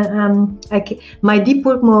 and my deep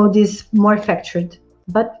work mode is more fractured.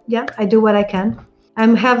 But yeah, I do what I can.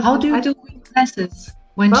 How do you do classes?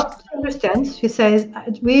 She understands. She says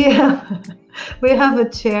we have a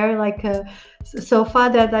chair, like a sofa,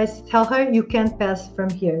 that I tell her you can't pass from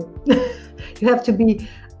here. You have to be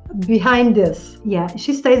behind this. Yeah,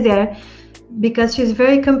 she stays there, because she's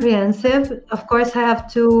very comprehensive. Of course, I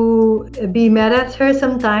have to be mad at her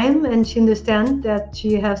sometime, and she understands that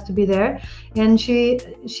she has to be there. And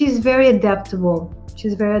she's very adaptable.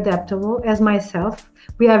 She's very adaptable, as myself.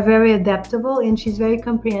 We are very adaptable, and she's very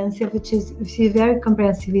comprehensive. She's very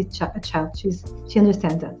comprehensive child. She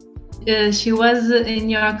understands that. She was in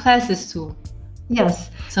your classes too. Yes,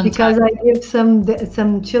 because I give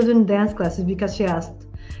some children dance classes because she asked,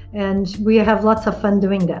 and we have lots of fun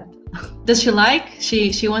doing that. Does she like?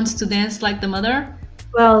 She wants to dance like the mother?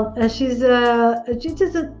 Well, she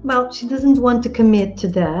doesn't want to commit to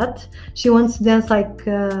that. She wants to dance like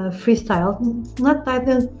freestyle. Not, I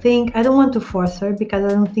don't want to force her because I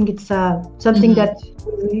don't think it's something that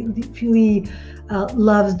she really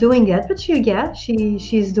loves doing it. But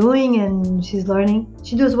she's doing and she's learning.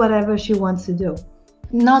 She does whatever she wants to do.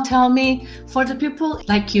 Now tell me, for the people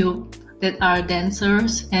like you that are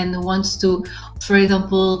dancers and wants to, for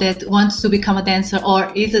example, that wants to become a dancer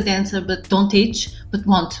or is a dancer but don't teach but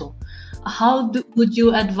want to, would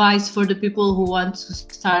you advise for the people who want to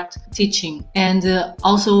start teaching and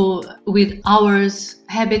also with hours,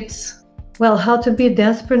 habits? Well, how to be a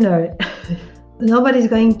dancepreneur? Nobody's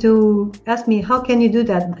going to ask me, how can you do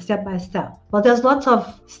that step by step? Well, there's lots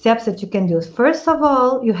of steps that you can do. First of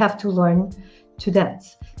all, you have to learn to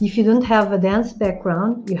dance. If you don't have a dance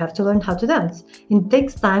background, you have to learn how to dance. It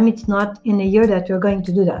takes time. It's not in a year that you're going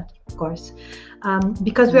to do that, of course,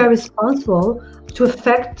 because we are responsible to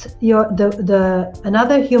affect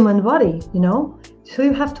another human body. So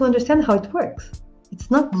you have to understand how it works. It's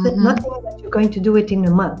not nothing that you're going to do it in a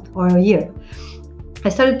month or a year. I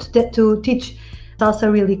started to teach salsa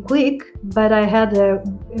really quick, but I had a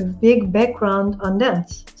big background on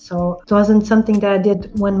dance, so it wasn't something that I did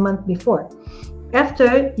 1 month before.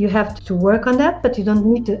 After, you have to work on that, but you don't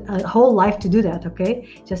need a whole life to do that, okay?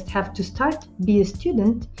 Just have to start, be a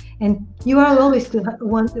student, and you are always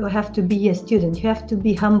have to be a student. You have to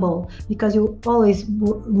be humble because you always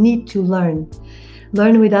need to learn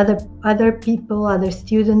with other people, other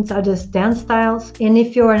students, other dance styles. And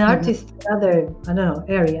if you're an artist in other,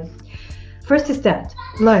 area, first is that,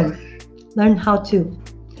 learn how to.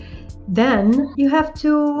 Then you have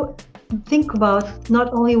to think about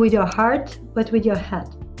not only with your heart, but with your head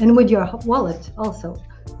and with your wallet also.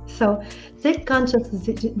 So take conscious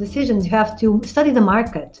decisions. You have to study the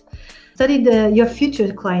market, study your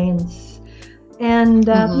future clients. And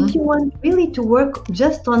if you want really to work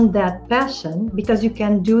just on that passion, because you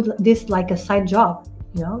can do this like a side job,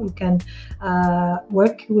 you can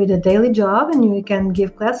work with a daily job and you can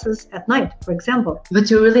give classes at night, for example.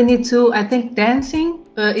 But you really need to, I think dancing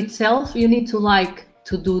itself, you need to like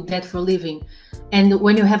to do that for a living. And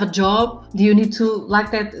when you have a job, do you need to like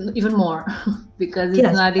that even more? Because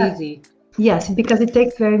it's not easy. Yes, because it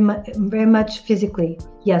takes very much physically.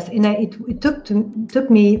 Yes, and it took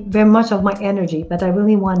me very much of my energy, but I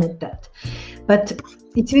really wanted that. But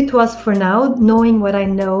if it was for now, knowing what I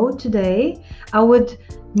know today, I would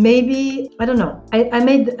maybe, I don't know. I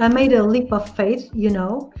made a leap of faith.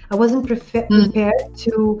 I wasn't prepared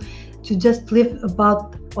to just live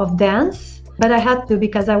of dance. But I had to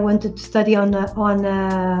because I wanted to study on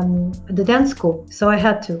the dance school. So I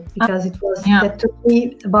had to because that took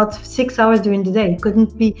me about 6 hours during the day. It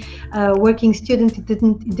couldn't be a working student.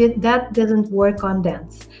 That doesn't work on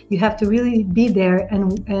dance. You have to really be there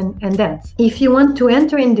and dance. If you want to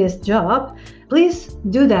enter in this job, please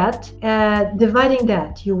do that. Dividing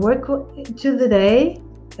that, you work to the day,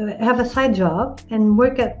 have a side job, and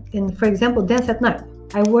work for example, dance at night.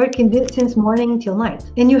 I work in this since morning till night.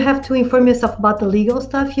 And you have to inform yourself about the legal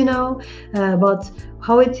stuff, about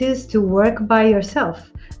how it is to work by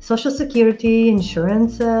yourself. Social Security,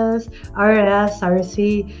 insurances, RS,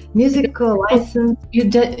 RC, musical license.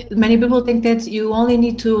 Many people think that you only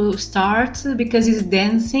need to start because it's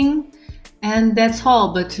dancing and that's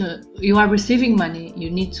all, but you are receiving money.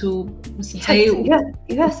 You need to stay. You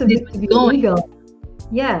have to be legal.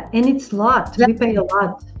 Yeah, and it's a lot. We pay a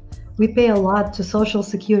lot. We pay a lot to Social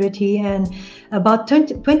Security, and about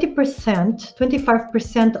 20%,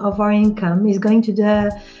 25% of our income is going to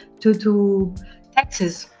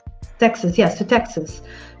taxes. Yes, to taxes.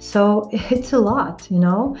 So it's a lot,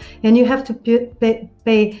 and you have to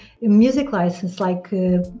pay a music license like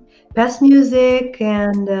Past Music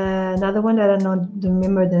and another one that I don't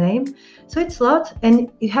remember the name. So it's a lot, and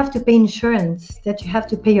you have to pay insurance that you have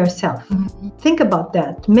to pay yourself. Think about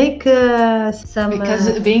that. Make some... Because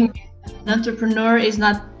being an entrepreneur is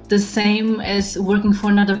not the same as working for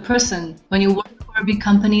another person. When you work for a big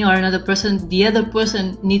company or another person, the other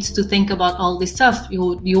person needs to think about all this stuff.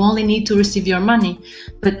 You only need to receive your money.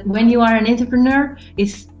 But when you are an entrepreneur,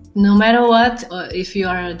 it's no matter what, if you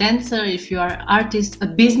are a dancer, if you are an artist, a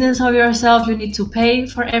business of yourself, you need to pay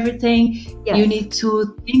for everything. Yes. You need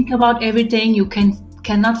to think about everything. You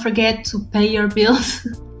cannot forget to pay your bills.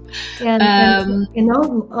 And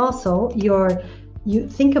also you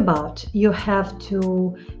think about, you have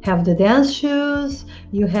to have the dance shoes,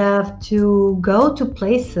 you have to go to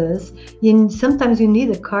places, and sometimes you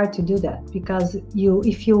need a car to do that, because at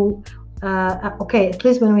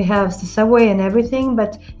least when we have the subway and everything,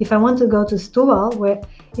 but if I want to go to Stuval, where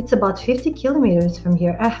it's about 50 kilometers from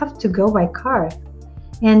here, I have to go by car.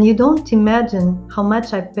 and you don't imagine how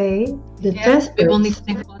much I pay the transport. People need to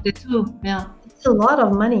think about it too. Yeah, it's a lot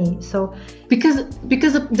of money. So because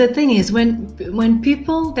the thing is, when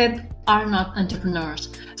people that are not entrepreneurs,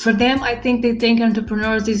 for them, I think they think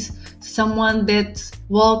entrepreneurs is someone that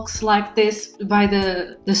walks like this by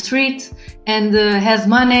the street and has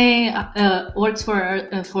money, works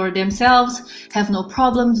for themselves, have no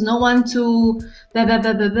problems, no one to blah blah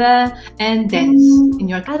blah blah blah, and dance. In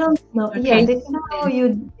your I don't know. Yeah, they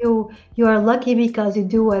know you are lucky because you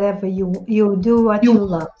do whatever you do what you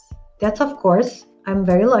love. That's of course. I'm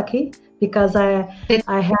very lucky because I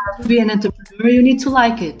have to be an entrepreneur. You need to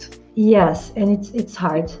like it. Yes, and it's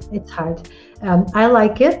hard. It's hard. I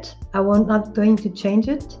like it. I'm not going to change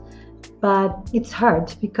it, but it's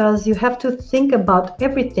hard because you have to think about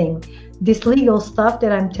everything, this legal stuff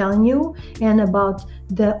that I'm telling you, and about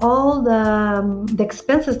all the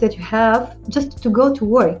expenses that you have just to go to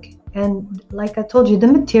work. And like I told you, the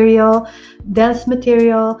material, dance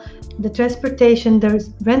material, the transportation,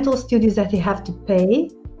 there's rental studios that you have to pay.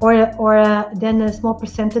 Or then a small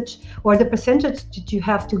percentage, or the percentage that you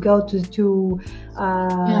have to go to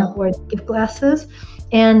or give classes,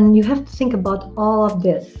 and you have to think about all of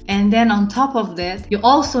this. And then on top of that, you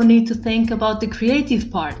also need to think about the creative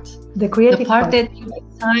part. The creative part that you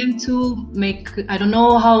have time to make. I don't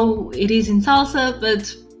know how it is in salsa,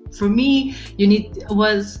 but for me,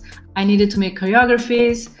 I needed to make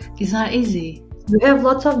choreographies. It's not easy. You have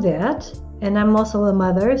lots of that. And I'm also a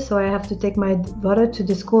mother, so I have to take my daughter to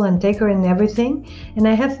the school and take her and everything. And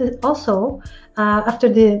I have to also, after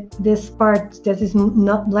this part that is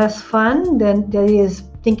not less fun, then there is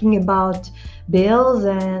thinking about bills,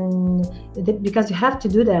 and because you have to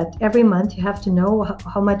do that every month. You have to know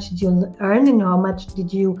how much did you earn and how much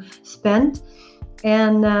did you spend,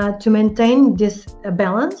 and to maintain this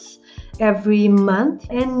balance every month.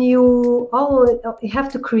 And you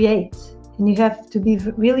have to create. And you have to be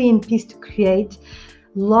really in peace to create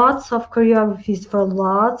lots of choreographies for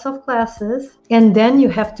lots of classes. And then you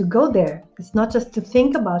have to go there. It's not just to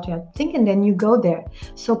think about it. You have to think and then you go there.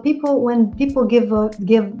 So when people give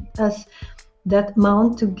us that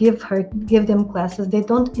amount to give them classes, they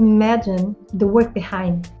don't imagine the work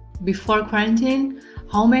behind. Before quarantine,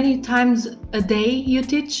 how many times a day you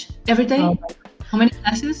teach? Every day? How many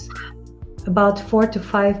classes? About 4 to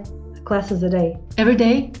 5 classes a day. Every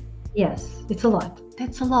day? Yes, it's a lot.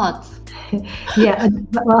 That's a lot. Yeah,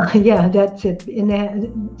 well, yeah, that's it.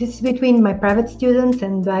 This is between my private students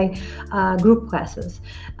and my group classes,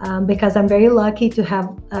 because I'm very lucky to have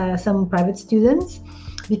some private students,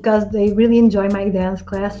 because they really enjoy my dance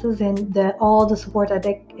classes and all the support I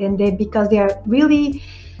take, and because they are really.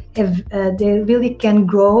 They really can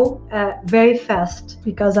grow very fast,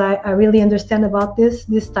 because I really understand about this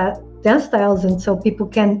dance styles, and so people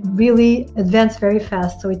can really advance very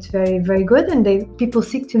fast. So it's very, very good, and people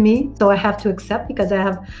seek to me, so I have to accept, because I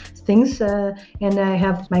have things and I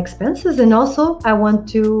have my expenses, and also I want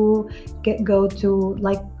to go to,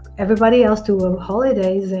 like everybody else, to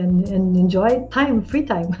holidays and enjoy free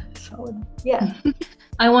time. So yeah.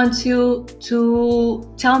 I want you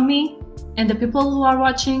to tell me and the people who are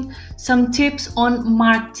watching some tips on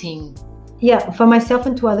marketing. Yeah, for myself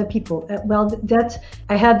and to other people.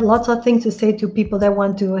 I had lots of things to say to people that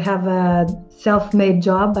want to have a self-made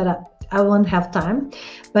job, but I won't have time.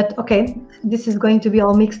 But okay, this is going to be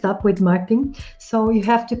all mixed up with marketing. So you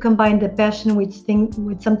have to combine the passion with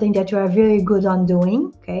something that you are very good on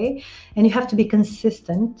doing, okay? And you have to be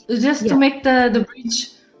consistent. Just to make the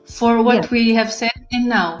bridge for what we have said and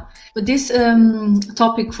now. But this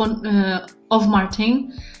topic of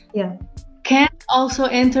marketing can also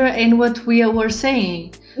enter in what we were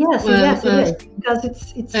saying. Yes, it is. Because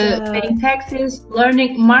it's paying taxes,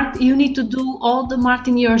 learning, you need to do all the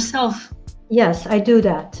marketing yourself. Yes, I do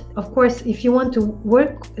that. Of course, if you want to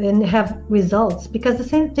work and have results, because the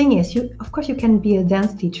same thing is, of course you can be a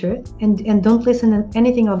dance teacher and don't listen to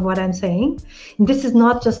anything of what I'm saying. And this is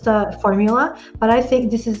not just a formula, but I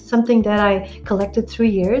think this is something that I collected through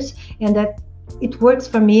years, and that it works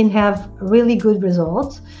for me and have really good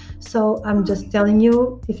results. So I'm just telling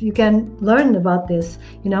you, if you can learn about this,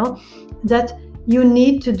 that you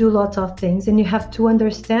need to do lots of things, and you have to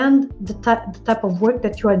understand the type of work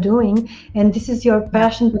that you are doing, and this is your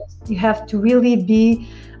passion. But you have to really be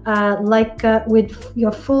with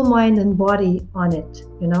your full mind and body on it.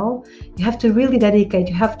 You have to really dedicate.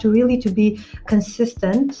 You have to really be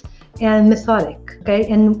consistent and methodic, okay,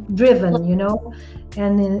 and driven,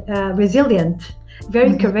 and resilient,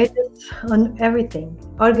 very courageous on everything,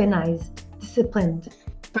 organized, disciplined.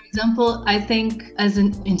 For example, I think as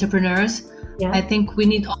entrepreneurs, I think we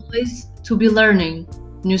need always to be learning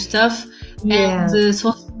new stuff, Yeah. And the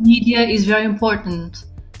social media is very important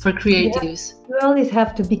for creatives. You always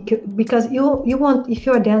have to be, because you want, if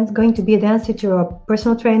you're going to be a dance teacher or a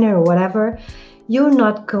personal trainer or whatever, you're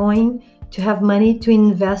not going to have money to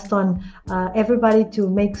invest on everybody to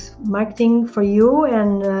make marketing for you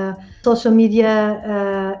and social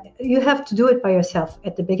media. You have to do it by yourself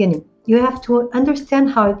at the beginning. You have to understand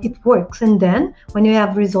how it works, and then when you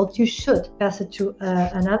have results, you should pass it to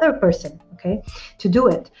another person, okay, to do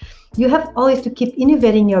it. You have always to keep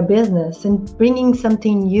innovating your business and bringing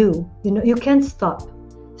something new. You can't stop.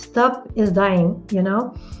 Stop is dying,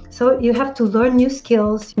 So you have to learn new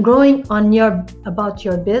skills, growing on about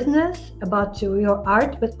your business, about your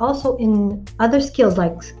art, but also in other skills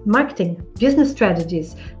like marketing, business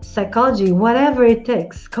strategies, psychology, whatever it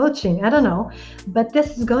takes, coaching, I don't know. But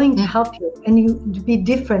this is going to help you, and you to be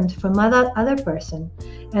different from other person.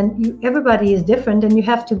 And everybody is different, and you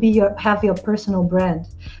have to have your personal brand.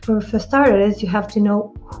 For starters, you have to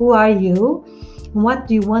know who are you, what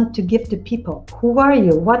do you want to give to people, who are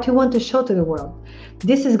you, what you want to show to the world.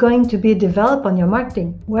 This is going to be developed on your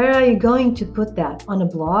marketing. Where are you going to put that? On a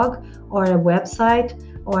blog or a website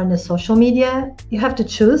or on the social media? You have to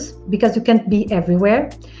choose, because you can't be everywhere.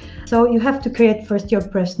 So you have to create first your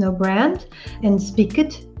personal brand and speak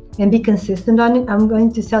it and be consistent on it. I'm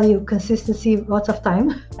going to tell you consistency lots of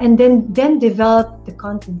time, and then develop the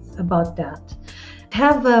content about that.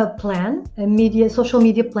 Have a plan, a social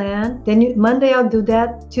media plan. Then Monday I'll do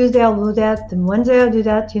that, Tuesday I'll do that, and Wednesday I'll do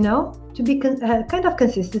that, to be kind of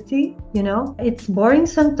consistency, It's boring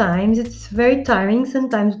sometimes, it's very tiring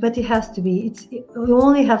sometimes, but it has to be. You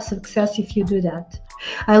only have success if you do that.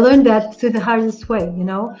 I learned that through the hardest way,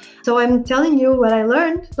 So I'm telling you what I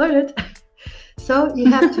learned. Learn it. So you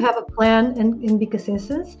have to have a plan and be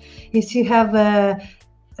consistent. If you have a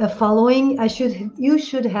following, you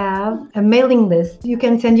should have a mailing list. You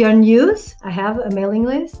can send your news. I have a mailing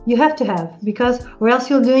list. You have to have, because or else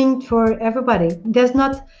you're doing for everybody. There's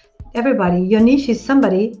not everybody. Your niche is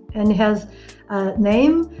somebody and has a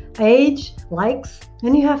name, age, likes,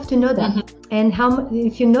 and you have to know that. And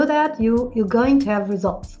if you know that, you're going to have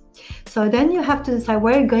results. So then you have to decide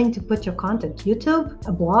where you're going to put your content. YouTube,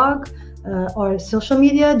 a blog, or social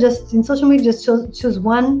media. Just in social media, just choose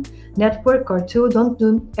one network or two. Don't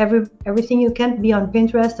do everything. You can't be on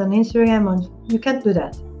Pinterest, on Instagram, you can't do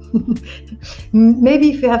that.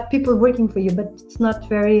 Maybe if you have people working for you, but it's not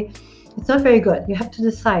very good. You have to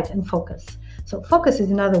decide and focus. So focus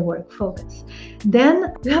is another word, focus.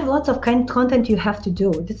 Then you have lots of content you have to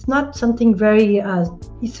do. It's not something very,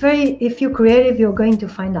 if you're creative, you're going to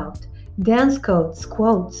find out. Dance codes,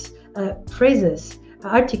 quotes, phrases,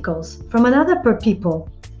 articles from another people.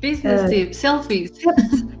 Business tips, selfies.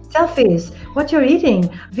 Selfies, what you're eating,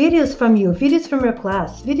 videos from you, videos from your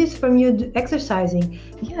class, videos from you exercising.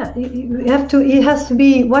 Yeah, it has to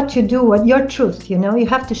be what you do, what your truth, you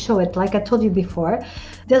have to show it. Like I told you before,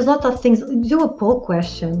 there's a lot of things. Do a poll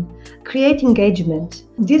question, create engagement.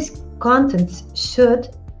 These contents should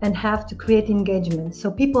and have to create engagement. So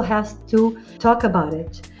people have to talk about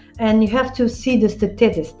it, and you have to see the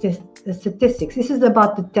statistics. This is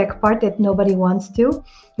about the tech part that nobody wants to.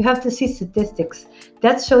 You have to see statistics.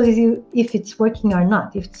 That shows you if it's working or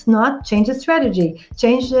not. If it's not, change the strategy.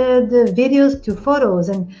 Change the videos to photos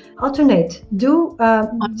and alternate.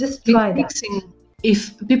 Just try that.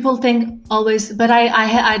 If people think always, but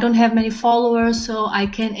I don't have many followers, so I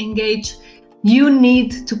can engage. You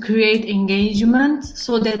need to create engagement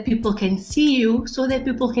so that people can see you, so that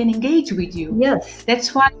people can engage with you. Yes.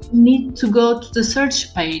 That's why you need to go to the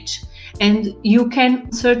search page, and you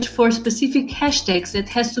can search for specific hashtags that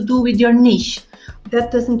has to do with your niche.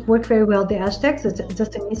 That doesn't work very well, the hashtags. It's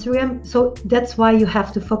just an Instagram. So that's why you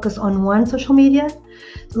have to focus on one social media.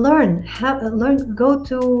 Learn, go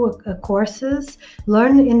to courses,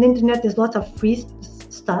 learn in the internet. There's lots of free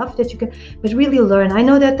stuff that you can, but really learn. I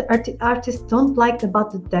know that artists don't like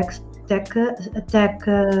about the tech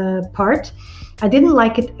part. I didn't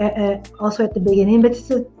like it also at the beginning, but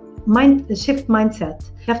it's a shift mindset.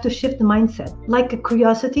 You have to shift the mindset, like a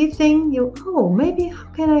curiosity thing. Maybe how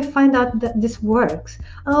can I find out that this works?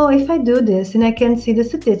 If I do this and I can see the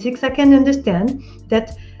statistics, I can understand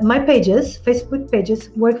that my Facebook pages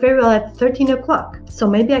work very well at 13 o'clock. So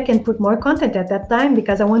maybe I can put more content at that time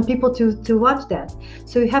because I want people to watch that.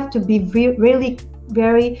 So you have to be really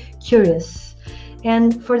very curious.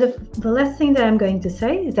 And for the last thing that I'm going to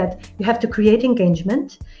say is that you have to create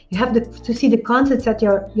engagement. You have to see the content that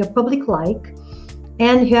your public like,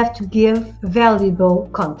 and you have to give valuable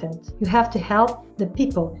content. You have to help the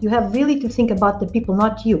people. You have really to think about the people,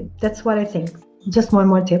 not you. That's what I think. just one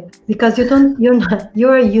more tip, because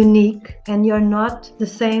you're unique and you're not the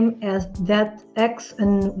same as that X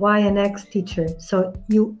and Y and X teacher. So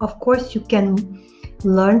of course you can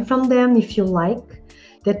learn from them if you like,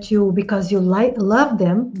 because you love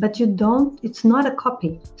them, but it's not a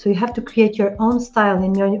copy. So you have to create your own style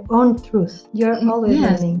and your own truth. You're always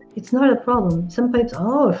learning. It's not a problem. Some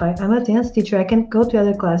people, if I'm a dance teacher, I can go to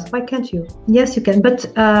other class. Why can't you? Yes, you can.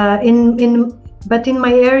 But But in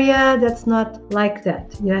my area, that's not like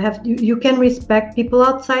that. You can respect people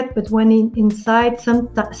outside, but when inside,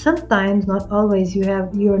 sometimes, not always,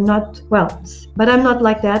 you're not well. But I'm not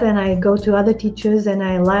like that, and I go to other teachers, and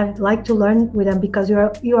I like to learn with them, because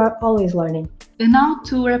you are always learning. And now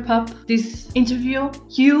to wrap up this interview,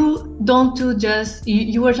 you don't do just.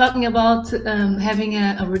 You were talking about having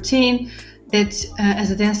a routine. That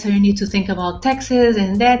as a dancer you need to think about taxes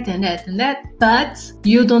and that and that and that, but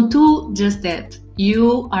you don't do just that.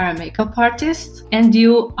 You are a makeup artist and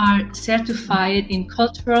you are certified in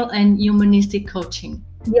cultural and humanistic coaching.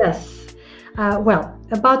 Yes. Well,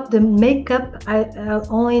 about the makeup, I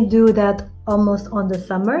only do that almost on the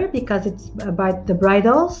summer, because it's about the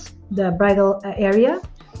bridal area.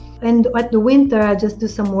 And at the winter, I just do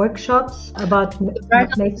some workshops about the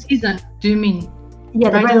bridal season. Do you mean? Yeah,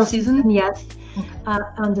 the bridal season, yes,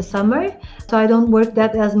 on the summer. So I don't work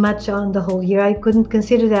that as much on the whole year. I couldn't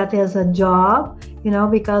consider that as a job,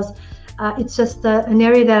 because it's just an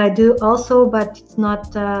area that I do also, but it's not,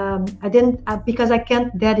 because I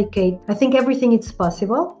can't dedicate. I think everything is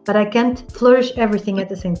possible, but I can't flourish everything at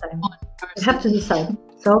the same time. I have to decide.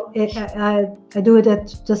 So I do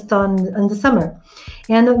it just on the summer.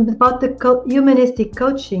 And about the humanistic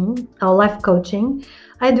coaching, or life coaching,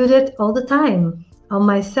 I do that all the time. On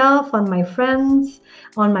myself, on my friends,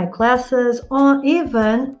 on my classes,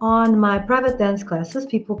 even on my private dance classes.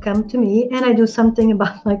 People come to me and I do something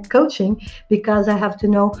about my coaching, because I have to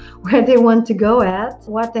know where they want to go at,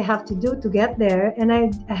 what they have to do to get there, and I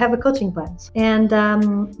have a coaching plan. And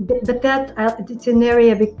it's an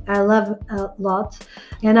area I love a lot,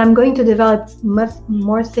 and I'm going to develop much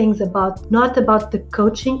more things not about the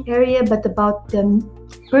coaching area, but about the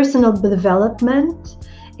personal development.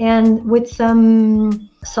 And with some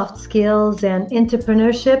soft skills and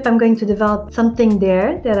entrepreneurship, I'm going to develop something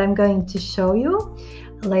there that I'm going to show you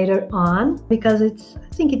later on, because I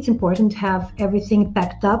think it's important to have everything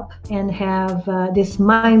packed up and have this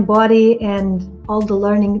mind, body, and all the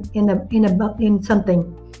learning in something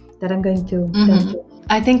that I'm going to.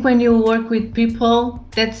 I think when you work with people,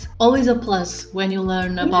 that's always a plus when you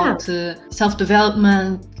learn about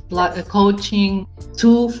self-development, coaching,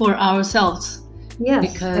 too, for ourselves.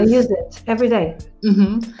 Yes, because I use it every day.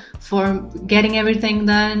 For getting everything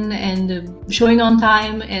done and showing on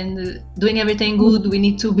time and doing everything good, we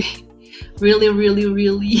need to be really, really,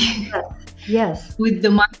 really yes. with the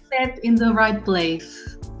mindset in the right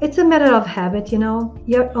place. It's a matter of habit,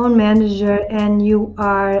 your own manager, and you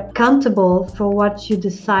are accountable for what you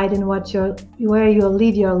decide and where you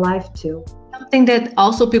lead your life to. Something that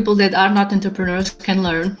also people that are not entrepreneurs can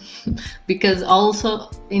learn, because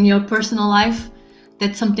also in your personal life,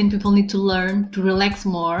 that's something people need to learn, to relax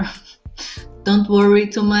more. Don't worry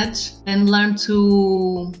too much, and learn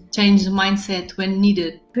to change the mindset when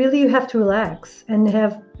needed. Really, you have to relax and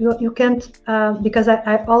you can't, because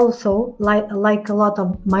I also like a lot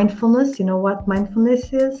of mindfulness. You know what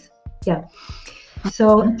mindfulness is? Yeah.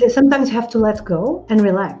 So sometimes you have to let go and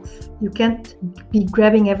relax. You can't be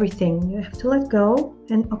grabbing everything. You have to let go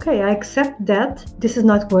and, okay, I accept that this is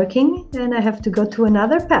not working and I have to go to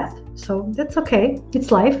another path. So that's okay.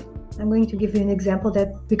 It's life. I'm going to give you an example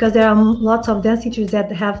that, because there are lots of dance teachers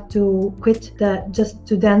that have to quit just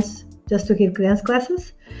to give dance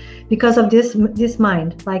classes because of this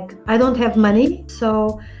mind. Like, I don't have money,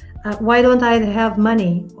 so why don't I have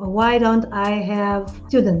money? Or why don't I have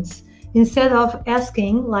students? Instead of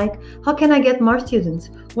asking, like, how can I get more students?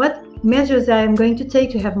 What measures I am going to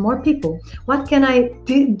take to have more people? What can I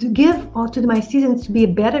give to my students to be a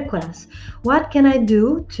better class? What can I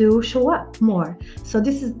do to show up more? So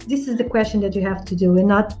this is the question that you have to do, and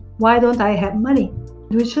not why don't I have money?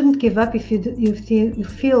 You shouldn't give up if you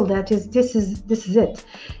feel that this is it.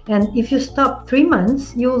 And if you stop 3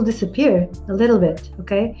 months, you will disappear a little bit,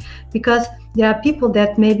 okay? Because there are people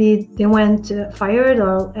that maybe they went fired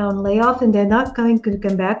or on layoff and they're not going to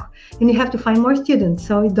come back, and you have to find more students.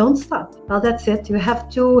 So don't stop. Well, that's it. You have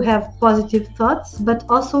to have positive thoughts, but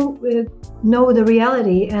also know the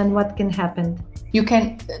reality and what can happen. You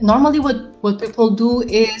can normally what people do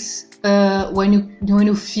is when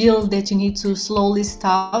you feel that you need to slowly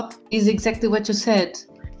stop, is exactly what you said.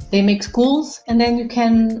 They make schools, and then you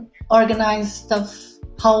can organize stuff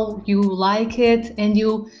how you like it, and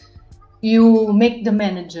you make the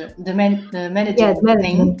manager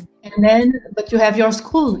thing, and then but you have your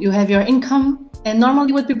school, you have your income, and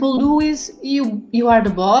normally what people do is you are the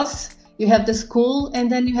boss, you have the school,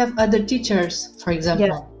 and then you have other teachers, for example.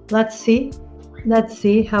 Yeah, let's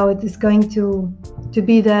see how it is going to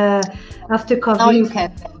be the after COVID. Now you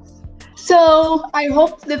can. So I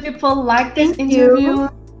hope the people like this interview.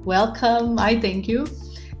 Welcome. I thank you.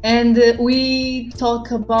 And we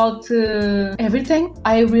talk about everything.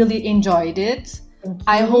 I really enjoyed it.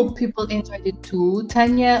 I hope people enjoyed it too.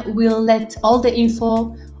 Tânia will let all the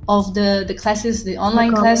info of the classes, the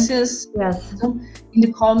online classes, in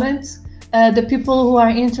the comments. The people who are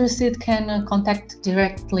interested can contact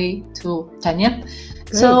directly to Tânia.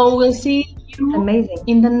 Great. So we'll see you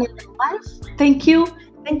in the next live. Thank you.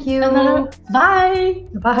 Thank you. Bye.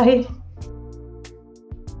 Bye.